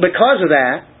faith because of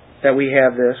that we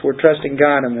have this. We're trusting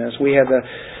God in this. We have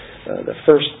the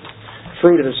first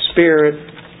fruit of the Spirit.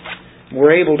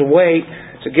 We're able to wait.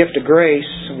 It's a gift of grace.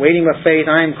 Waiting with faith.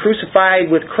 I am crucified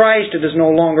with Christ. It is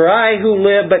no longer I who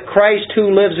live, but Christ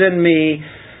who lives in me.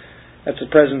 That's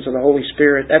the presence of the Holy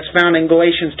Spirit. That's found in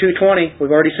Galatians 2:20. We've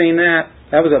already seen that.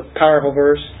 That was a powerful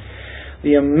verse.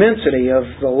 The immensity of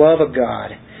the love of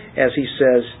God, as He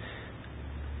says,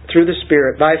 through the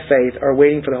Spirit, by faith, are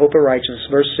waiting for the hope of righteousness.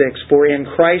 Verse 6, for in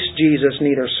Christ Jesus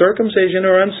neither circumcision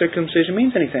or uncircumcision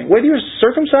means anything. Whether you're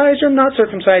circumcised or not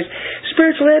circumcised,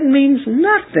 spiritual ed means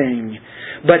nothing.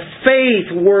 But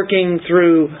faith working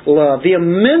through love. The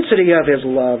immensity of His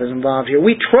love is involved here.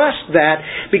 We trust that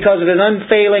because of His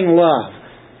unfailing love.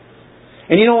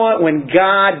 And you know what? When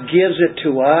God gives it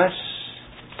to us,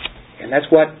 and that's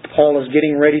what Paul is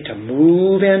getting ready to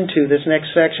move into this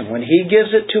next section. When He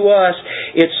gives it to us,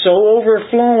 it's so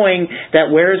overflowing that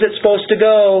where is it supposed to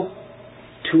go?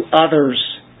 To others.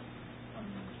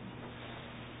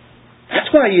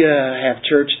 That's why you have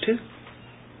church too.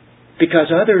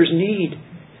 Because others need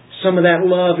some of that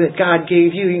love that God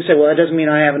gave you. You can say, well, that doesn't mean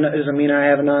I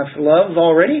have enough love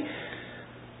already.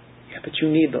 Yeah, but you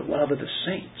need the love of the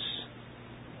saints.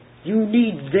 You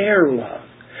need their love.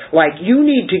 Like you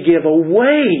need to give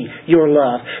away your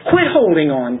love. Quit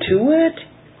holding on to it.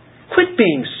 Quit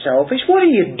being selfish. What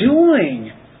are you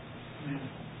doing?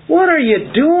 What are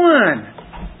you doing?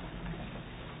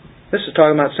 This is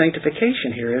talking about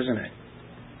sanctification here, isn't it?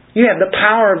 You have the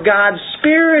power of God's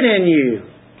Spirit in you.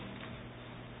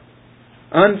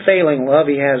 Unfailing love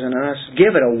He has in us.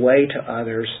 Give it away to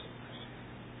others.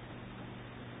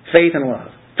 Faith and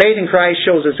love. Faith in Christ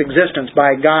shows its existence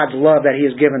by God's love that He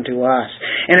has given to us.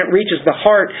 And it reaches the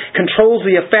heart, controls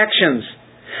the affections.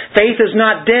 Faith is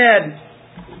not dead,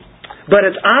 but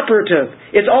it's operative.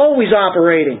 It's always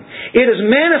operating. It is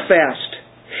manifest.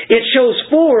 It shows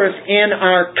forth in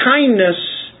our kindness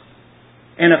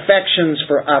and affections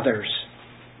for others.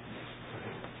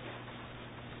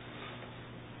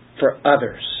 For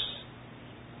others.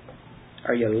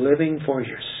 Are you living for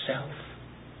yourself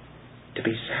to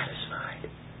be satisfied?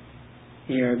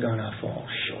 You're going to fall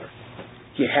short.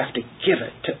 You have to give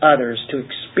it to others to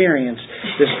experience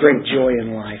this great joy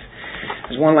in life.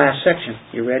 There's one last section.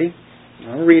 You ready?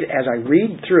 As I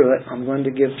read through it, I'm going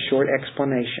to give short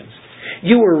explanations.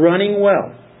 You were running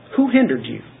well. Who hindered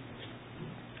you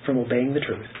from obeying the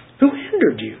truth? Who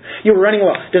hindered you? You were running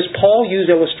well. Does Paul use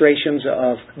illustrations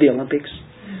of the Olympics,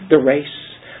 the race,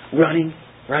 running,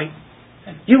 right?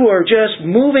 You were just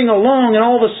moving along and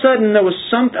all of a sudden there was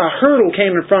a hurdle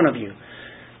came in front of you.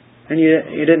 And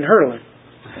you didn't hurdle it.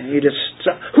 And you just...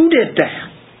 Who did that?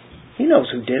 He knows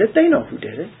who did it. They know who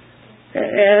did it.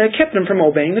 And it kept them from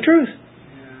obeying the truth.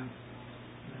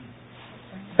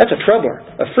 That's a troubler,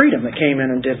 a freedom that came in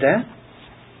and did that.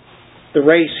 The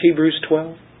race, Hebrews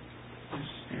 12.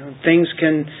 Things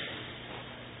can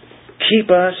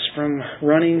keep us from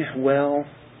running well.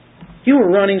 You were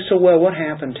running so well, what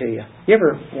happened to you? You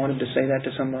ever wanted to say that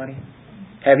to somebody?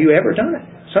 Have you ever done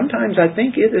it? Sometimes I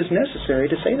think it is necessary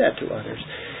to say that to others.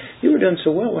 You were doing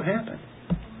so well, what happened?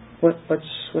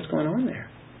 What's going on there?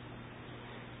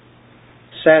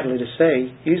 Sadly to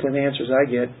say, usually the answers I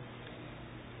get,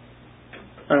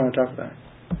 I don't want to talk about it.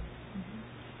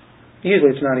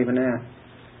 Usually it's not even that.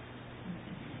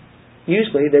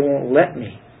 Usually they won't let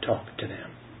me talk to them.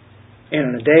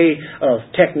 And in a day of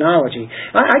technology,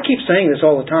 I keep saying this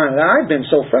all the time, I've been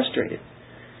so frustrated.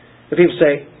 If people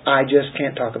say, I just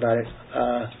can't talk about it,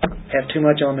 have too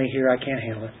much on me here, I can't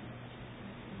handle it.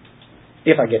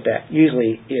 If I get that,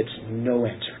 usually it's no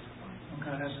answer. Well,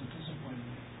 God hasn't disciplined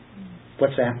you.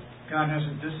 What's that? God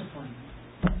hasn't disciplined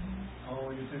you. Oh,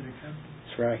 you did be careful.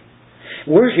 That's right.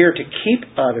 We're here to keep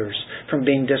others from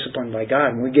being disciplined by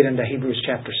God. When we get into Hebrews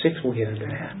chapter 6, we'll get into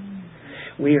that.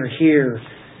 We are here,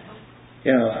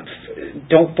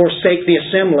 don't forsake the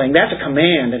assembling. That's a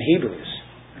command in Hebrews.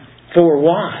 For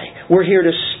why? We're here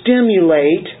to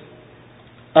stimulate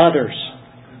others.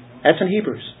 That's in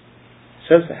Hebrews.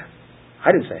 It says that.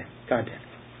 I didn't say it. God did.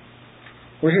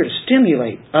 We're here to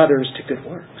stimulate others to good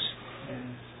works.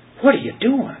 What are you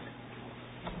doing?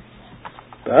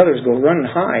 The others go run and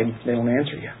hide. They don't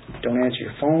answer you. Don't answer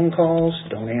your phone calls.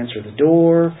 Don't answer the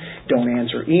door. Don't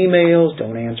answer emails.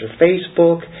 Don't answer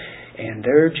Facebook. And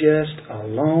they're just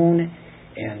alone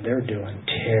and they're doing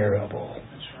terrible.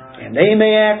 That's right. And they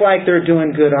may act like they're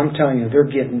doing good. I'm telling you, they're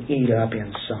getting eat up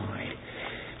inside.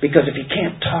 Because if you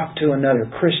can't talk to another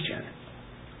Christian,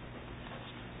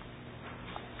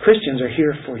 Christians are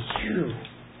here for you,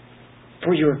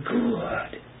 for your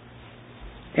good,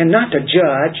 and not to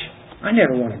judge. I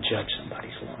never want to judge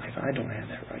somebody's life. I don't have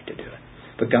that right to do it.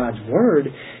 But God's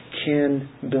Word can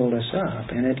build us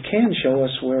up, and it can show us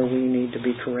where we need to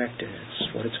be corrected. It's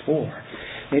what it's for.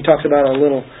 And He talks about a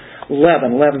little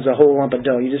leaven. Leaven's a whole lump of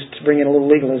dough. You just bring in a little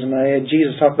legalism.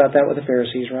 Jesus talked about that with the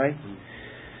Pharisees, right?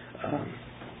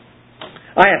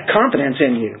 I have confidence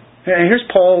in you. And here's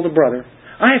Paul, the brother.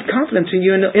 I have confidence in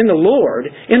you in the Lord.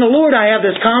 In the Lord I have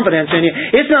this confidence in you.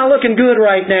 It's not looking good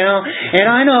right now, and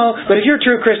I know, but if you're a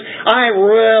true Christian, I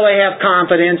really have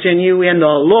confidence in you in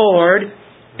the Lord.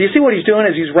 Do you see what he's doing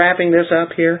as he's wrapping this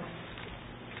up here?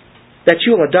 That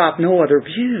you'll adopt no other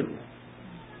view.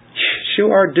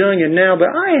 You are doing it now, but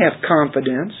I have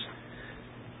confidence.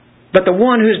 But the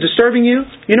one who's disturbing you,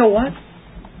 you know what?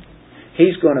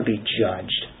 He's going to be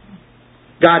judged.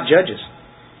 God judges.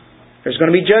 There's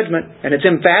going to be judgment, and it's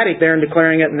emphatic there in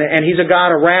declaring it. And He's a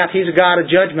God of wrath. He's a God of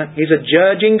judgment. He's a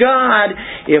judging God.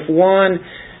 If one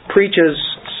preaches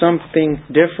something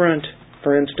different,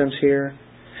 for instance here.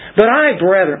 But I,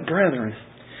 brethren,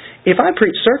 if I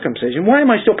preach circumcision, why am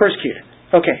I still persecuted?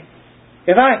 Okay.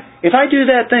 If I do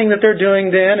that thing that they're doing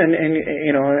then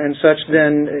and such,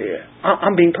 then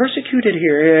I'm being persecuted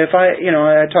here. If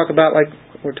I talk about like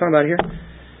we're talking about here,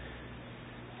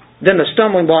 then the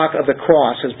stumbling block of the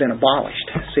cross has been abolished.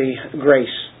 See,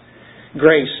 grace,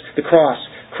 the cross,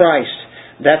 Christ.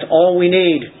 That's all we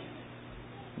need.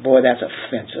 Boy, that's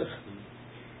offensive.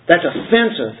 That's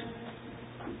offensive.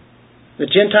 The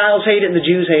Gentiles hate it and the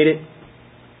Jews hate it.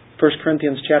 1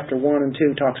 Corinthians chapter 1 and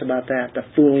 2 talks about that. The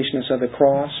foolishness of the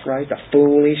cross, right? The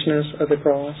foolishness of the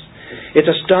cross. It's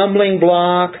a stumbling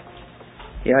block.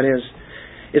 Yeah, it is.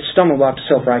 It's a stumbling block to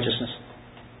self-righteousness.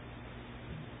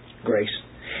 Grace.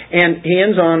 And he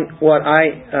ends on what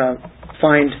I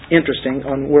find interesting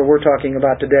on where we're talking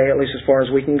about today, at least as far as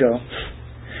we can go.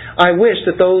 I wish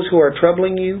that those who are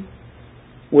troubling you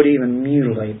would even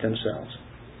mutilate themselves.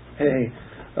 Hey,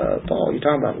 Paul, you're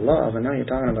talking about love, and now you're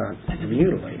talking about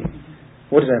mutilating.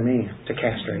 What does that mean? To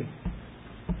castrate.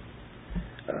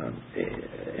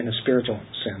 In a spiritual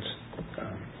sense.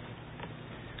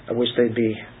 I wish they'd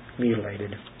be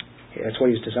mutilated. That's what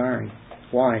he's desiring.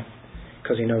 Why?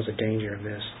 Because he knows the danger of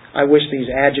this. I wish these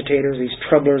agitators, these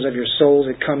troublers of your souls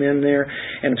had come in there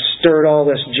and have stirred all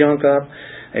this junk up.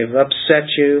 They've upset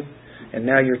you, and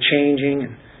now you're changing.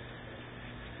 And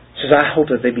says, I hope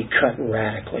that they be cut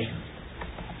radically.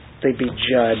 They'd be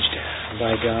judged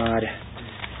by God.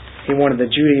 He wanted the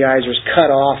Judaizers cut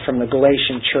off from the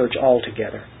Galatian church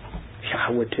altogether. Yeah,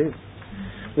 I would too.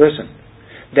 Listen,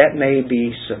 that may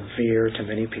be severe to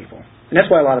many people. And that's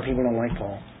why a lot of people don't like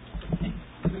Paul.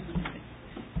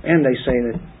 And they say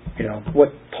that, what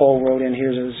Paul wrote in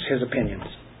here is his opinions.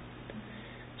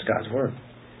 It's God's Word.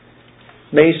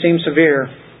 May seem severe,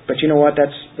 but you know what?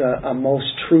 That's a most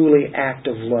truly act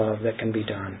of love that can be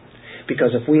done. Because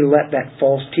if we let that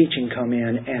false teaching come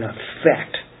in and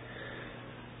affect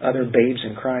other babes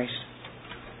in Christ,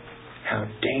 how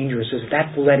dangerous is it?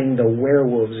 That's letting the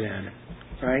werewolves in,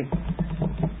 right?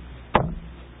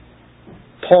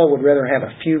 Paul would rather have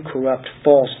a few corrupt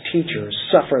false teachers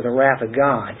suffer the wrath of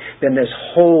God than this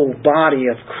whole body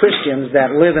of Christians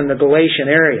that live in the Galatian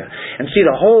area and see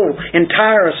the whole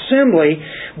entire assembly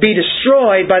be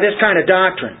destroyed by this kind of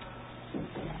doctrine.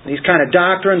 These kind of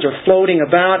doctrines are floating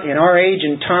about in our age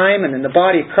and time and in the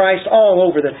body of Christ all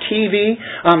over the TV.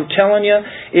 I'm telling you,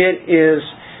 it is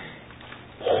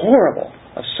horrible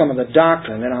of some of the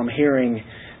doctrine that I'm hearing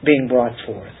being brought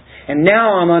forth. And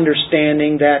now I'm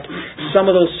understanding that some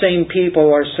of those same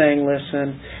people are saying,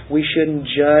 listen, we shouldn't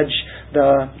judge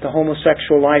the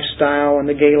homosexual lifestyle and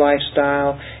the gay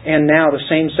lifestyle and now the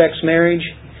same-sex marriage.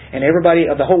 And everybody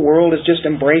of the whole world is just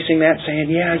embracing that, saying,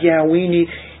 yeah, we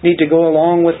need to go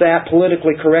along with that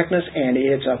politically correctness, and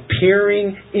it's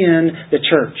appearing in the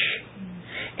church.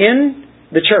 In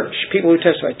the church, people who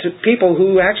testify, to people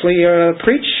who actually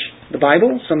preach the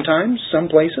Bible sometimes, some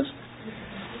places.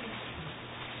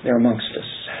 They're amongst us.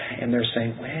 And they're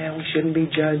saying, well, we shouldn't be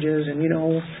judges, and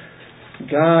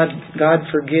God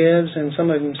forgives, and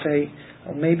some of them say,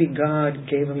 well, maybe God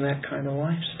gave them that kind of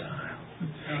lifestyle.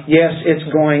 Yes,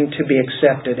 it's going to be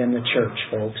accepted in the church,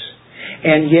 folks.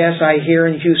 And yes, I hear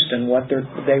in Houston what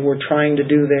they were trying to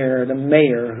do there. The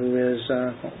mayor, who is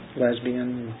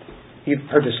lesbian. You've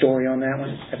heard the story on that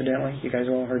one, evidently. You guys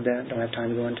all heard that. Don't have time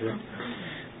to go into it.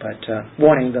 But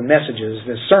wanting the messages,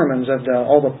 the sermons of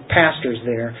all the pastors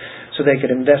there, so they could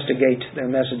investigate their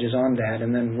messages on that.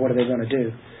 And then what are they going to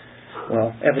do?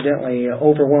 Well, evidently,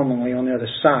 overwhelmingly on the other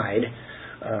side,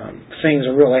 things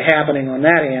are really happening on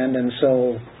that end, and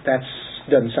so that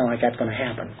doesn't sound like that's going to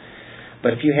happen.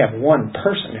 But if you have one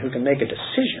person who can make a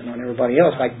decision on everybody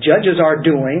else, like judges are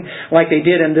doing, like they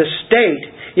did in this state,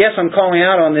 yes, I'm calling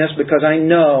out on this because I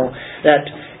know that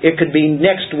it could be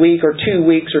next week or 2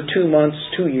 weeks or 2 months,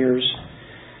 2 years.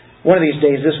 One of these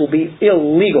days this will be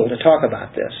illegal to talk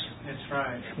about this. That's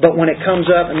right. But when it comes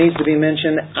up and needs to be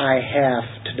mentioned, I have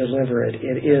to deliver it.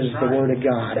 It is the Word of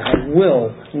God. I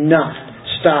will not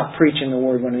stop preaching the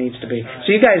Word when it needs to be. So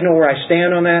you guys know where I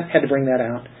stand on that. Had to bring that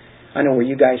out. I know where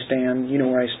you guys stand. You know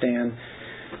where I stand.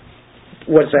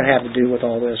 What does that have to do with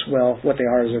all this? Well, what they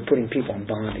are is they're putting people in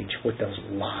bondage with those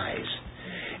lies.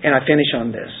 And I finish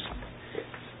on this.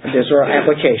 This is our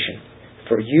application.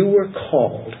 For you were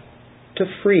called to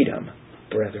freedom,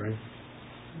 brethren.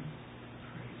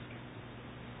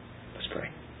 Let's pray.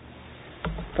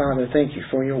 Father, thank you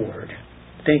for your word.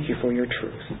 Thank you for your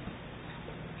truth.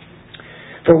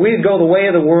 For we'd go the way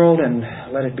of the world and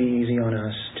let it be easy on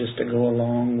us just to go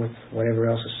along with whatever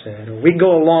else is said. Or we'd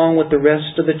go along with the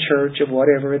rest of the church of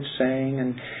whatever it's saying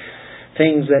and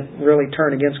things that really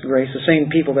turn against grace. The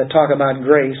same people that talk about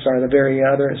grace are the very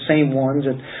same ones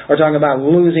that are talking about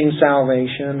losing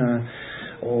salvation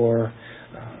or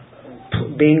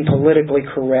being politically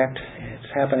correct.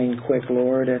 It's happening quick,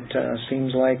 Lord. It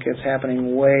seems like it's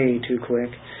happening way too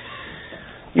quick.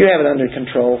 You have it under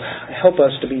control. Help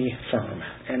us to be firm.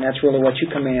 And that's really what you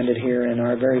commanded here in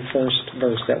our very first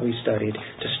verse that we studied.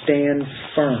 To stand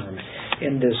firm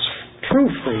in this true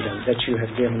freedom that you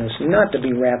have given us. Not to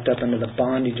be wrapped up into the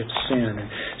bondage of sin and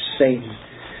Satan,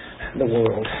 the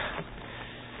world.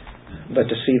 But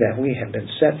to see that we have been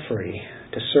set free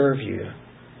to serve you.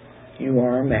 You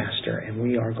are our master and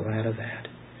we are glad of that.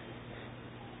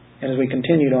 And as we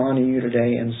continue to honor you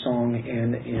today in song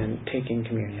and in taking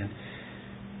communion,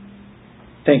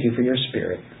 thank you for your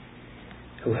Spirit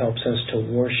who helps us to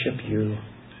worship you,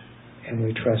 and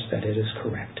we trust that it is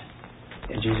correct.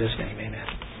 In Jesus' name.